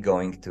really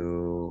going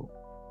to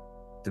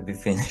be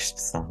finished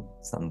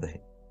someday.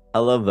 I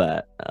love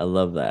that. I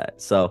love that.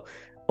 So,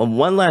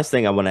 one last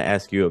thing I want to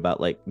ask you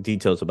about, like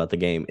details about the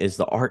game, is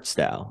the art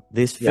style.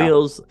 This Yeah.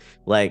 feels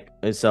like,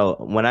 so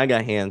when I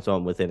got hands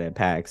on with it at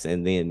PAX,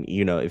 and then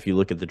if you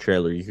look at the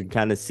trailer, you can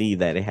kind of see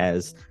that it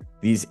has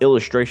these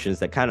illustrations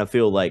that kind of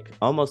feel like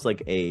almost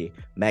like a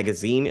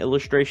magazine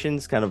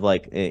illustrations, kind of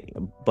like,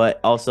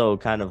 but also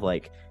kind of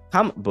like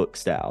comic book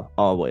style,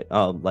 always,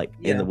 like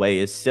in the way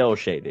it's cell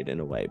shaded in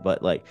a way.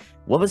 But like,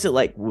 what was it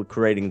like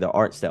creating the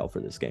art style for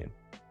this game?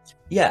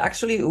 Yeah,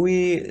 actually,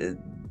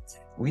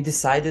 we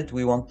decided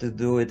we want to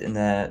do it in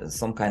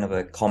some kind of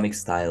a comic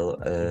style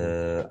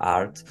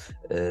art,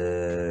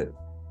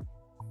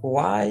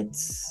 quite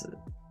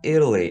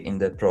early in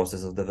the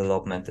process of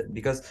development,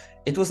 because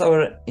it was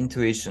our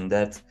intuition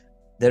that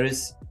there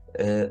is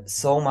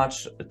so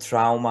much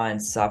trauma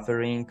and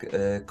suffering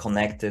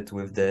connected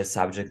with the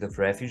subject of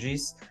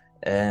refugees,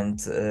 and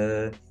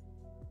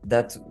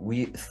that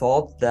we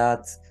thought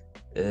that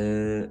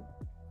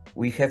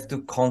we have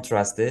to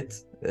contrast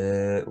it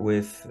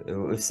with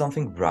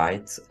something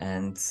bright,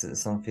 and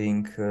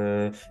something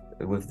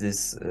with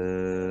this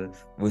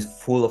with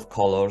full of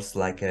colors,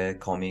 like a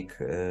comic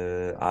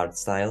art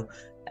style.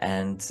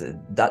 And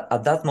that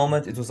at that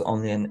moment it was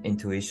only an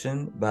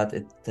intuition, but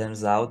it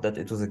turns out that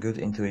it was a good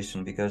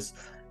intuition, because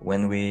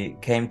when we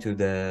came to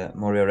the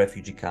Moria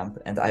refugee camp,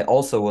 and I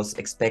also was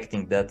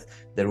expecting that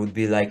there would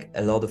be like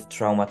a lot of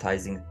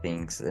traumatizing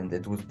things, and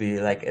it would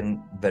be like a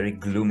very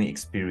gloomy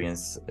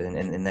experience in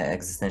an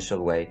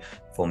existential way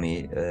for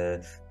me.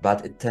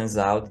 But it turns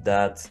out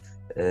that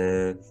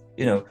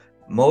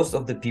most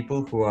of the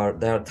people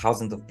there are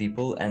thousands of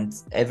people, and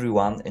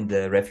everyone in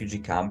the refugee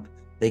camp,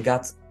 they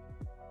got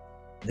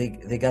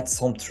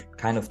some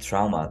kind of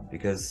trauma,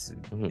 because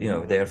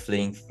they are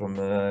fleeing from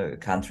a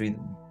country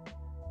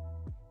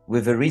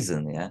with a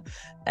reason, yeah.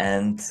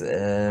 And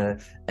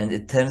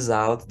it turns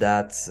out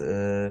that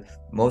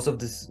most of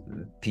these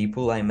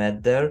people I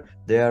met there,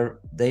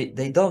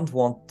 they don't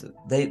want,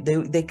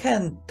 they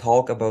can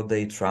talk about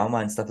their trauma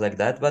and stuff like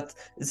that, but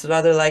it's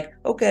rather like,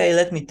 okay,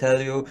 let me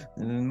tell you,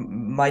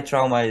 my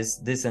trauma is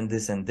this and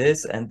this and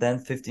this, and then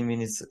 15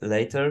 minutes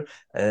later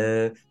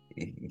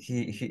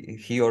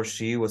he or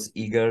she was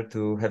eager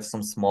to have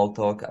some small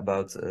talk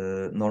about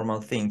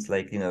normal things,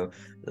 like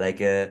like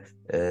to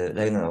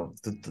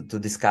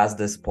discuss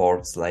the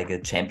sports, like a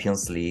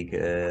Champions League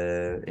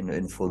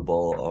in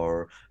football,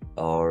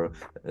 or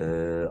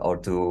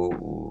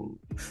to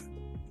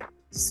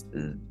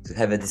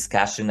have a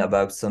discussion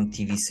about some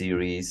TV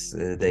series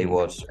they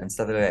watch and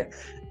stuff like that.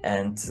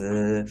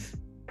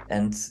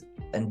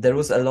 And there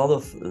was a lot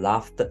of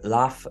laugh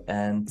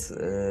and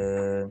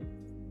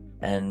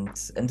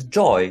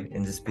joy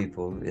in these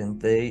people, and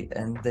they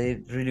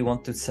really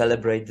want to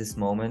celebrate these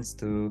moments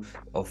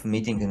of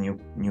meeting a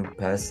new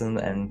person,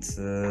 and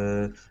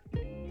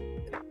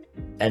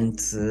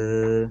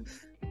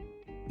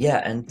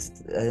yeah, and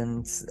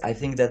I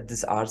think that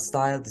this art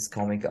style, this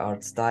comic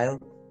art style,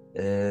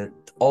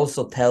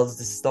 also tells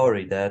the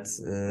story that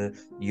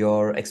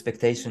your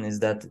expectation is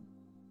that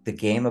the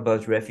game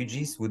about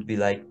refugees would be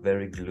like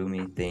very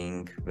gloomy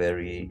thing,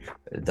 very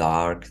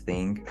dark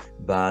thing,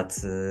 but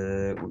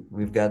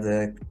we've got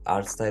an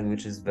art style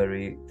which is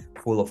very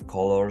full of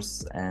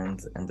colors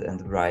and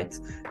bright,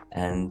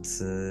 and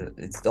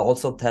it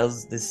also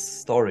tells this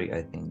story,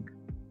 I think.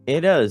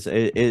 It does.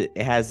 It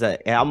has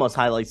it almost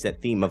highlights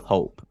that theme of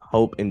hope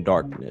and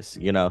darkness,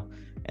 and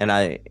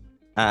I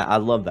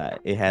love that.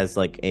 It has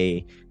like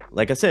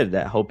like I said,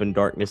 that hope and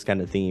darkness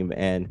kind of theme,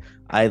 and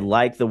I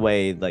like the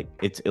way like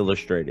it's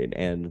illustrated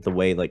and the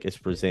way like it's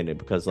presented,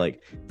 because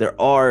like there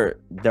are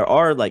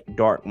like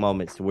dark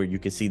moments where you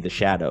can see the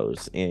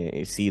shadows and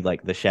you see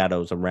like the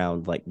shadows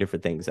around like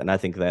different things, and I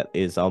think that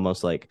is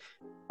almost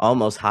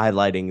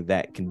highlighting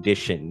that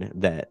condition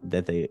that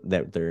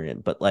they're in.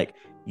 But like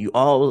you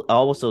all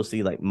also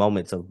see like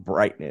moments of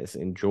brightness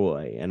and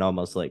joy, and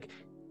almost like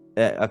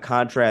a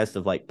contrast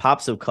of like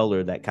pops of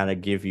color that kind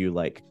of give you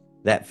like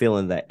that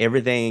feeling that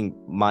everything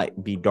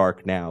might be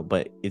dark now,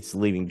 but it's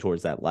leading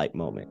towards that light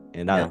moment.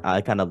 And Yeah.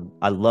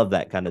 I love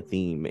that kind of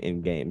theme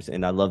in games,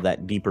 and I love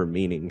that deeper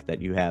meaning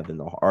that you have in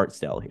the art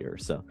style here.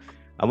 So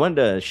I wanted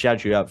to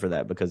shout you out for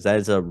that, because that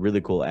is a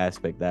really cool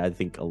aspect that I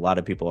think a lot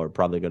of people are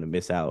probably going to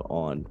miss out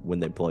on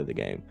when they play the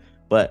game.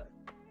 But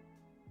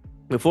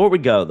before we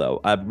go though,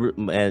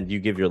 and you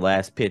give your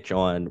last pitch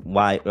on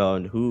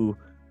who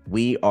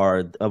we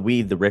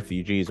the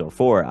refugees are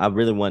for, I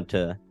really want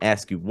to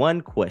ask you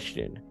one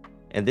question,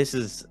 and this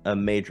is a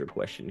major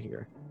question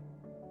here.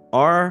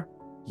 Are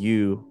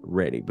you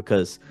ready?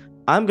 Because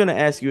I'm going to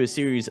ask you a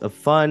series of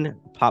fun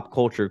pop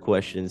culture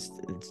questions,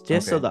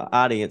 just so Okay. the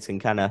audience can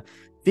kind of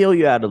feel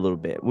you out a little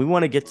bit. We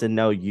want to get to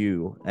know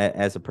you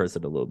as a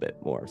person a little bit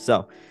more.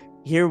 So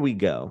here we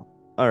go.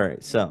 All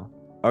right. So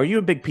are you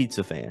a big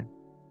pizza fan?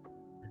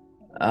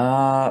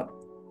 Uh,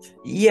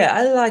 yeah,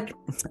 I like,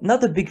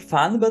 not a big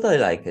fan, but I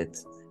like it.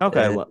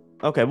 Okay. Uh, Well,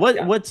 okay.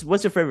 yeah. What's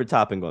your favorite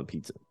topping on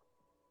pizza?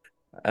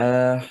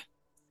 Uh,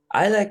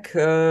 I like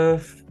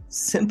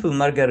simple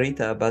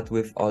margarita, but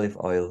with olive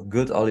oil.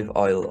 Good olive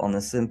oil on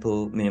a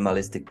simple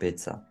minimalistic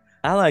pizza.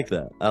 I like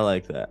that. I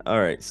like that. All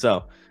right.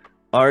 So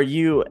are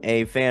you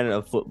a fan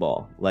of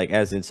football, like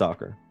as in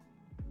soccer?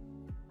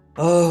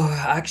 Oh,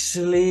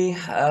 actually,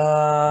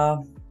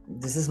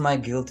 this is my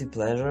guilty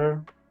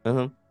pleasure.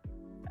 Uh-huh.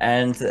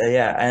 And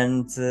yeah,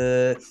 and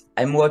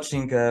I'm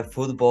watching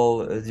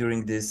football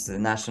during these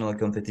national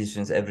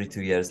competitions every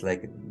 2 years,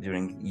 like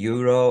during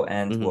Euro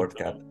and Mm-hmm. World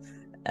Cup.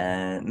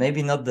 And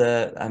maybe not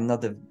the, I'm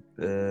not a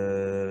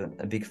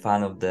big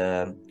fan of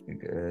the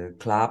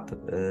club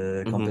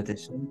Mm-hmm.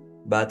 competition,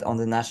 but on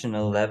the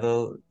national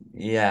level,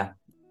 yeah,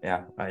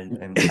 yeah,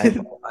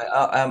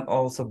 I'm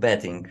also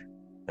betting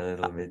a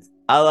little bit.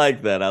 I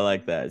like that. I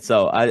like that.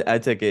 So I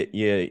take it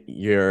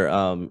you're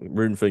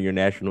rooting for your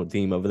national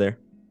team over there.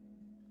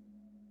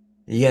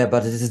 Yeah,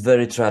 but it is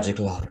very tragic,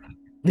 love.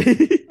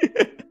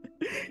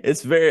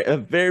 It's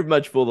very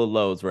much full of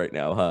lows right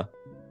now, huh?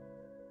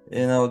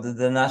 You know,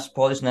 the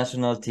Polish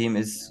national team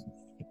is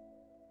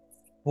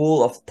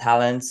full of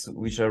talents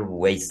which are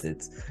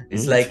wasted.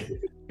 It's like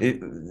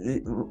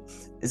Mhm.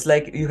 it's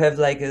like you have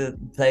like a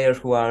player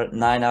who are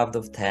 9 out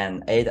of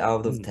 10, 8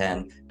 out of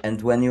 10,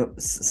 and when you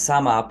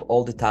sum up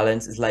all the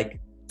talents, it's like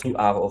 2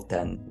 out of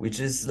 10, which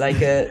is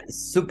like a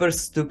super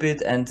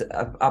stupid and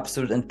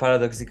absurd and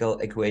paradoxical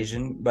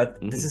equation. But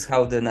this Mhm. is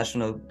how the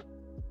national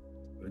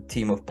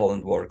team of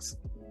Poland works.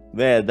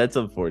 Man, that's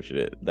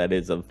unfortunate. That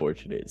is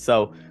unfortunate.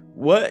 So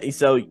what?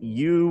 So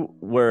you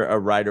were a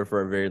writer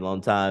for a very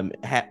long time.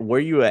 Were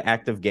you an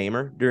active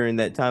gamer during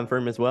that time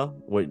frame as well?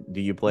 What do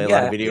you play a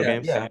lot of Yeah, video yeah,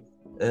 games? yeah.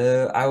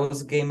 I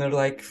was a gamer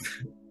like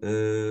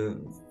uh,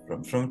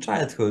 from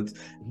childhood,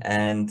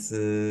 and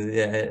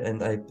yeah,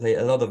 and I play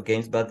a lot of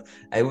games. But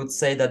I would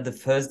say that the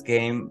first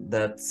game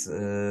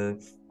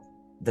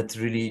that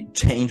really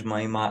changed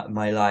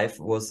my life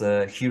was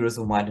Heroes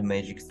of Might and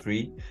Magic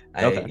 3.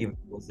 I Okay. even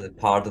was a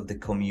part of the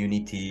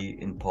community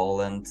in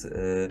Poland,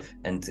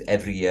 and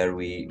every year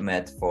we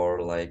met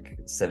for like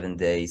 7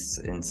 days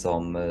in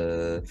some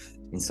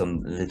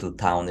little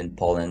town in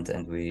Poland,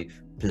 and we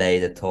play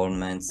the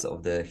tournaments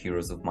of the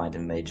Heroes of Might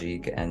and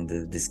Magic and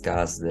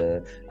discuss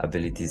the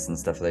abilities and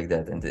stuff like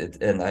that.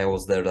 And I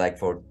was there like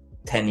for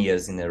 10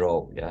 years in a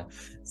row. Yeah,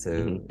 so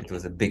Mhm. it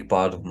was a big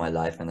part of my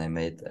life, and I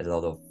made a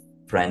lot of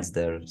friends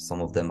there.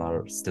 Some of them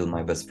are still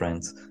my best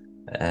friends,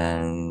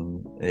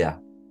 and yeah.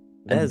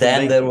 That And is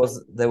then amazing.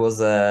 there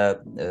was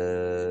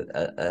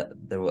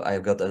I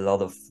got a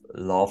lot of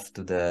love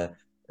to the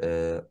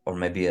or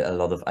maybe a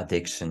lot of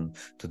addiction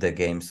to the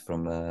games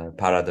from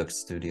Paradox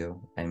Studio.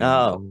 I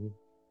mean,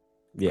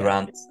 Yeah.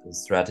 grand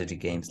strategy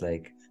games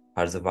like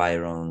Hearts of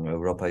Iron,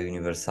 Europa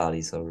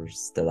Universalis, or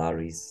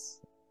Stellaris,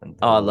 and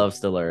Oh, I all of love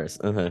Stellaris.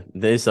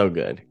 They're so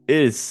good.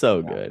 It is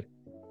so that. good.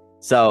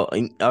 So,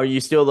 are you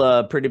still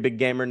a pretty big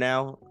gamer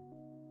now?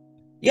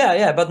 Yeah,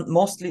 yeah, but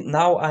mostly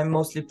now I'm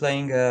mostly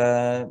playing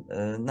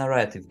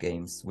narrative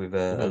games with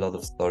a Mhm. lot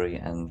of story,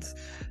 and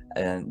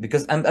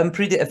because I'm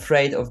pretty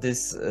afraid of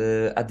this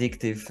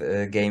addictive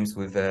games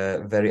with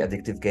a very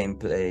addictive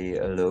gameplay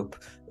loop,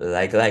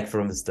 like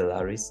from the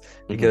Stellaris,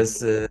 Mhm.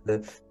 because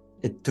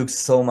it took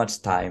so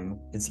much time.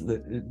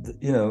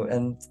 You know,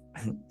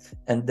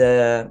 and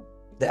the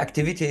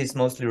activity is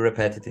mostly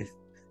repetitive,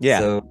 Yeah.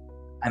 so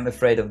I'm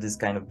afraid of this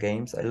kind of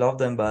games. I love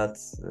them, but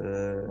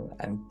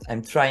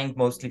I'm trying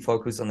mostly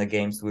focus on the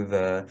games with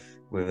a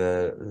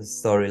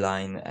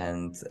storyline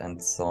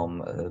and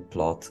some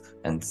plot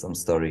and some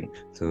story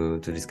to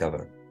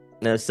discover.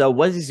 So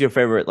what is your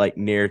favorite like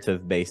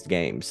narrative based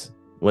games?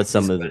 What's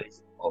some This of the?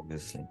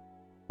 obviously.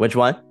 Which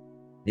one?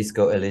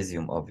 Disco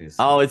Elysium,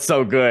 obviously. Oh, it's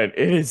so good.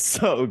 It is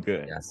so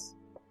good. Yes.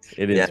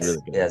 It is Yes,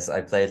 really good. yes.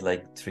 I played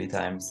like 3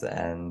 times,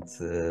 and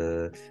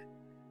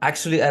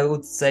actually, I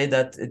would say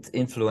that it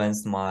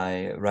influenced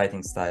my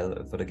writing style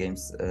for the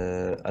games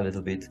a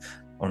little bit,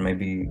 or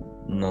maybe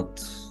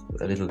not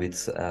a little bit.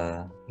 It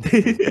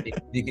was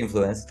a big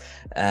influence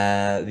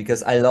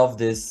because I love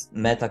this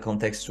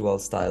meta-contextual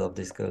style of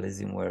Disco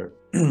Elysium where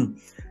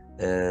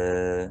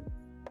uh,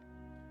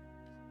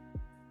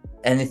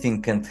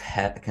 anything can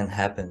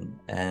happen,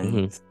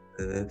 and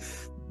uh,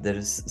 it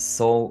is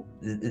so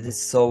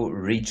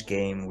rich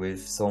game with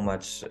so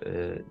much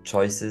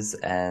choices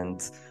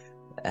and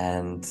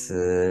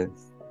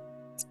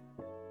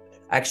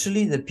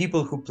actually the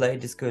people who play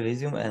Disco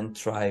Elysium and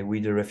try We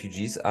the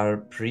Refugees are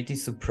pretty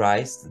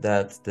surprised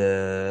that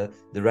the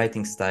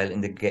writing style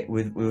in the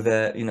with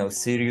a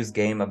serious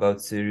game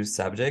about serious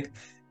subject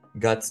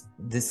got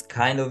this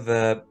kind of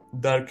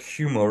dark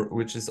humor,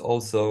 which is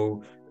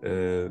also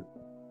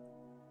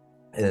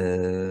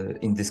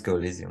in Disco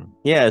Elysium.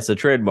 Yeah, it's a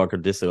trademark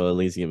of Disco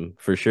Elysium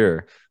for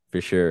sure. For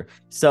sure.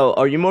 So,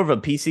 are you more of a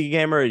PC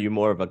gamer or are you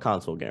more of a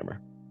console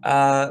gamer?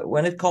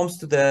 When it comes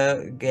to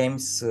the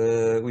games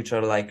which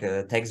are like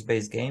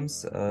text-based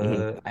games,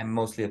 Hmm. I'm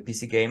mostly a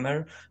PC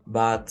gamer.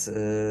 But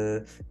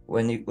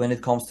when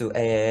it comes to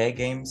AAA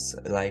games,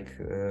 like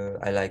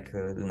I like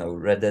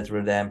Red Dead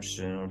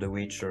Redemption or The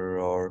Witcher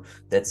or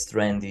Death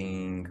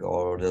Stranding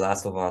or The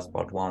Last of Us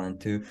Part 1 and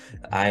 2,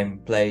 I'm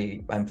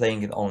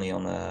playing it only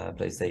on a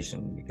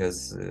PlayStation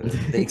because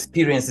the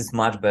experience is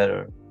much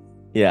better.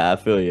 Yeah, I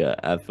feel you.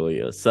 I feel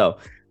you. So,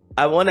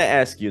 I want to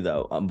ask you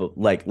though,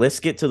 like, let's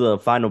get to the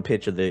final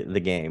pitch of the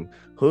game.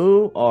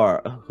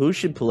 Who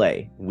should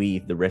play We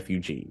the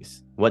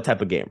Refugees? What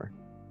type of gamer?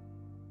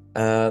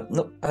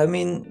 No, I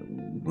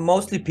mean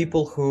mostly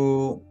people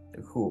who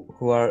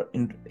are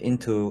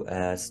into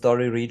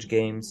story-rich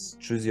games,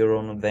 choose your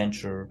own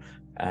adventure,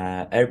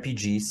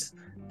 RPGs,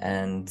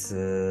 and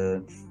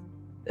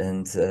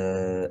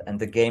and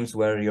the games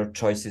where your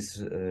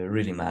choices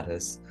really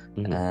matters.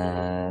 Hmm.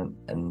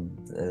 And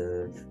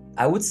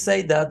I would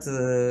say that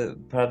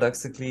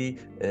paradoxically,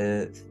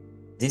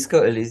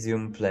 Disco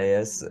Elysium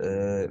players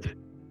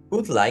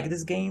would like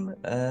this game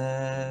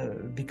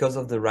because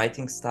of the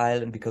writing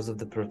style and because of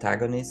the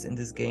protagonist in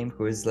this game,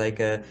 who is like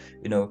a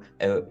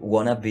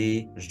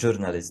wannabe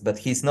journalist, but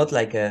he's not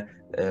like a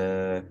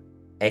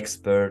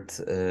expert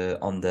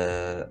on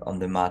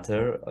the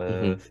matter,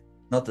 Hmm.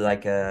 not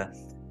like a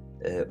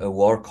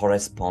war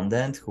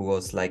correspondent who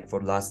was like for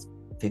the last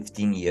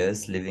 15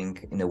 years living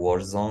in a war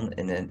zone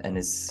and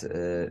is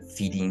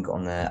feeding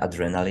on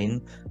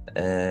adrenaline.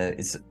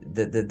 It's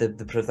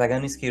the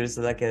protagonist here is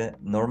like a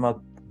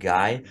normal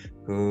guy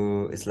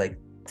who is like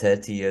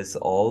 30 years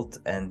old,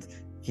 and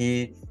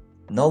he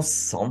knows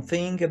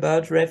something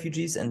about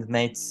refugees and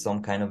made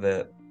some kind of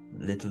a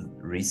little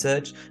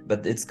research,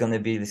 but it's gonna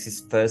be this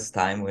his first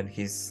time when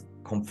he's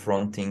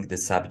confronting the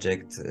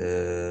subject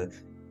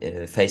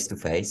face to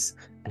face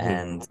Hmm.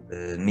 and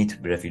meet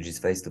refugees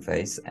face to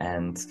face,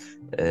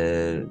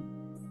 uh,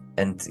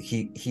 and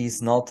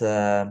he's not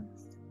a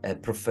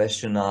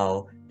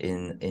professional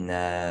in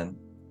a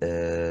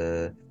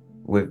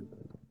with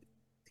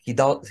he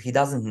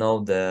doesn't know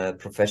the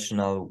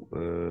professional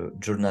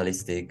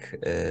journalistic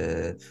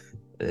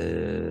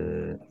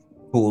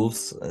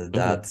tools Hmm.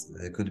 that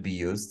could be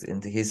used,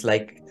 and he's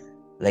like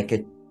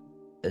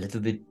a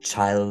little bit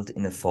child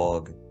in a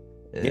fog,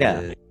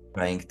 Yeah.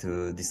 trying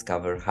to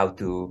discover how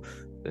to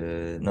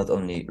not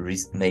only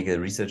make a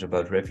research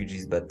about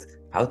refugees, but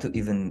how to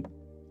even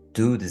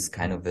do this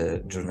kind of a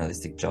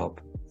journalistic job.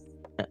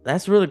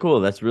 That's really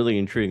cool. That's really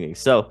intriguing.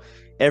 So,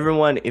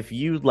 everyone, if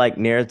you like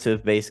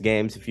narrative based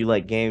games, if you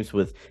like games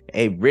with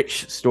a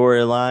rich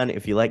storyline,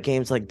 if you like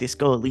games like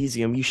Disco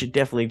Elysium, you should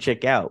definitely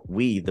check out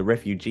We the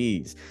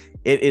Refugees.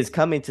 It is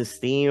coming to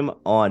Steam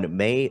on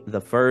May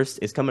the 1st.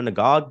 It's coming to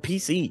GOG,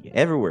 PC,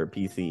 everywhere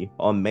PC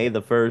on May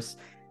the 1st.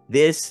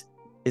 This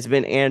has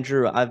been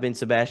Andrew. I've been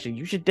Sebastian.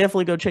 You should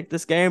definitely go check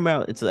this game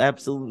out. It's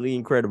absolutely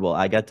incredible.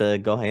 I got to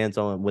go hands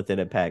on with it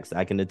at PAX.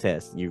 I can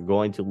attest. You're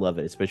going to love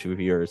it, especially if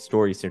you're a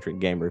story centric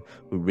gamer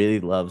who really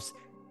loves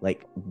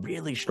like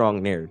really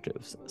strong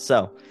narratives.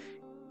 So,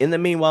 in the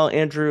meanwhile,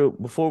 Andrew,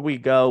 before we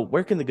go,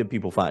 where can the good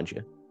people find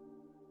you?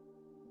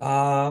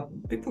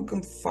 People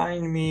can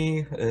find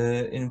me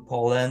in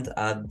Poland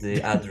at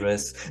the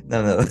address.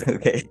 No, no,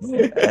 okay.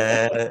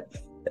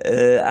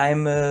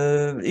 I'm.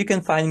 You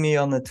can find me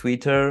on the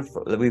Twitter.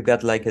 We've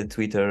got like a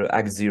Twitter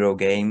Act Zero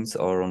Games,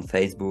 or on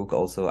Facebook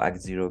also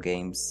Act Zero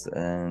Games,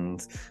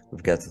 and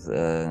we've got.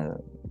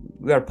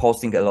 We are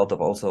posting a lot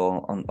of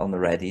also on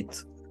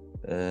Reddit.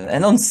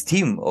 And on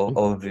Steam,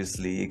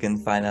 obviously, you can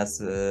find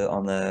us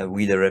on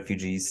We the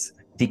Refugees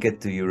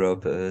Ticket to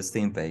Europe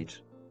Steam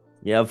page.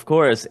 Yeah, of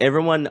course.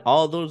 Everyone,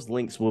 all those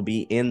links will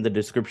be in the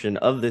description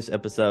of this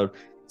episode.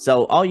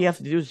 So all you have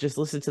to do is just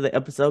listen to the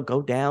episode,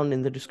 go down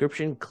in the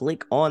description,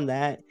 click on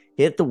that,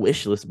 hit the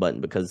wish list button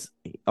because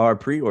our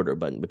pre-order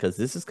button because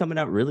this is coming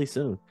out really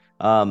soon.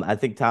 I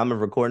think time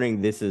of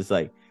recording, this is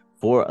like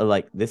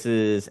this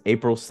is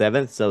April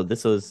 7th, so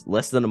this was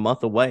less than a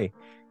month away.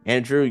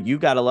 Andrew, you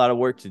got a lot of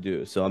work to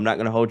do, so I'm not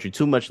going to hold you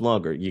too much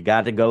longer. You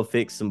got to go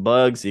fix some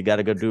bugs. You got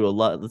to go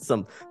do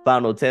some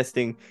final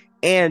testing,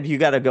 and you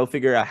got to go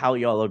figure out how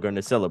y'all are going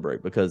to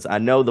celebrate, because I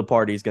know the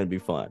party is going to be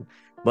fun.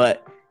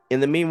 But in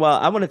the meanwhile,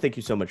 I want to thank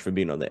you so much for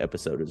being on the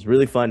episode. It was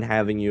really fun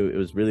having you. It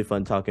was really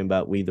fun talking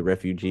about We the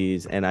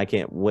Refugees, and I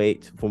can't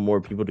wait for more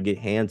people to get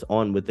hands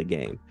on with the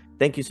game.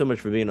 Thank you so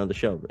much for being on the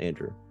show,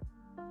 Andrew.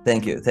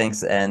 Thank you.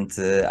 Thanks. And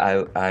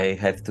I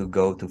have to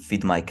go to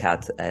feed my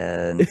cat,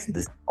 and this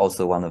is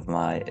also one of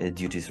my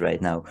duties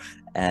right now.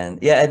 And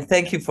yeah, and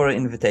thank you for the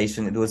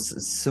invitation. It was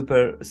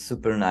super,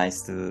 super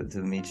nice to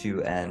meet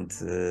you. And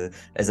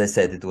as I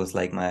said, it was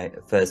like my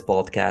first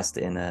podcast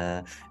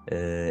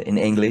in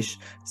English.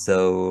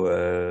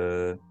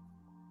 So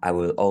I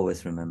will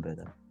always remember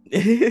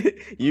that.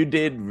 You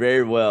did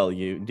very well.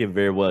 You did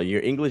very well.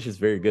 Your English is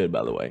very good,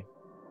 by the way.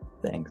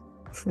 Thanks.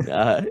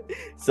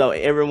 So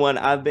everyone,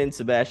 I've been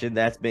Sebastian,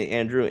 that's been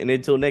Andrew, and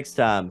until next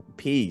time,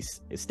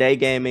 peace, stay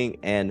gaming,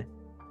 and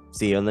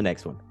see you on the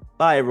next one.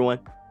 Bye everyone.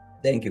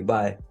 Thank you.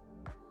 Bye.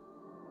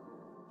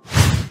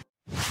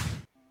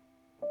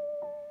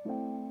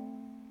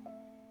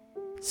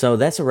 So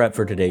that's a wrap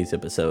for today's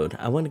episode.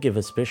 I want to give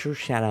a special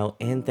shout out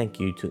and thank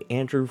you to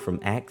Andrew from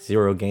Act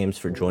Zero Games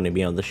for joining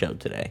me on the show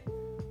today.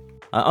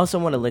 I also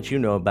want to let you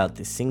know about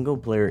the Single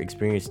Player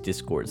Experience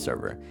Discord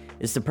server.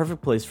 It's the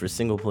perfect place for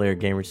single player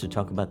gamers to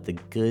talk about the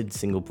good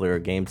single player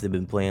games they've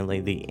been playing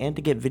lately and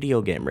to get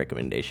video game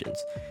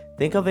recommendations.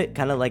 Think of it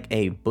kind of like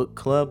a book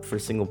club for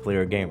single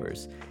player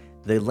gamers.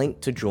 The link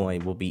to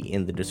join will be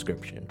in the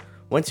description.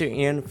 Once you're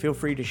in, feel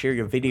free to share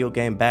your video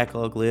game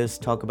backlog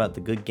list, talk about the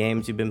good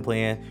games you've been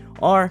playing,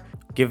 or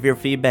give your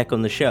feedback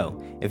on the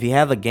show. If you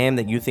have a game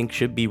that you think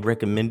should be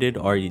recommended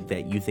or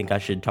that you think I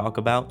should talk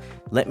about,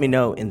 let me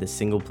know in the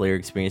Single Player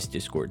Experience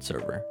Discord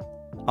server.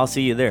 I'll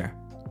see you there.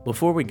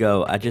 Before we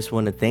go, I just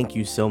want to thank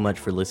you so much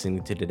for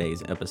listening to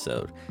today's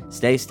episode.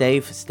 Stay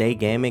safe, stay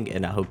gaming,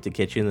 and I hope to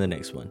catch you in the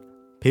next one.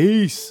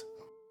 Peace!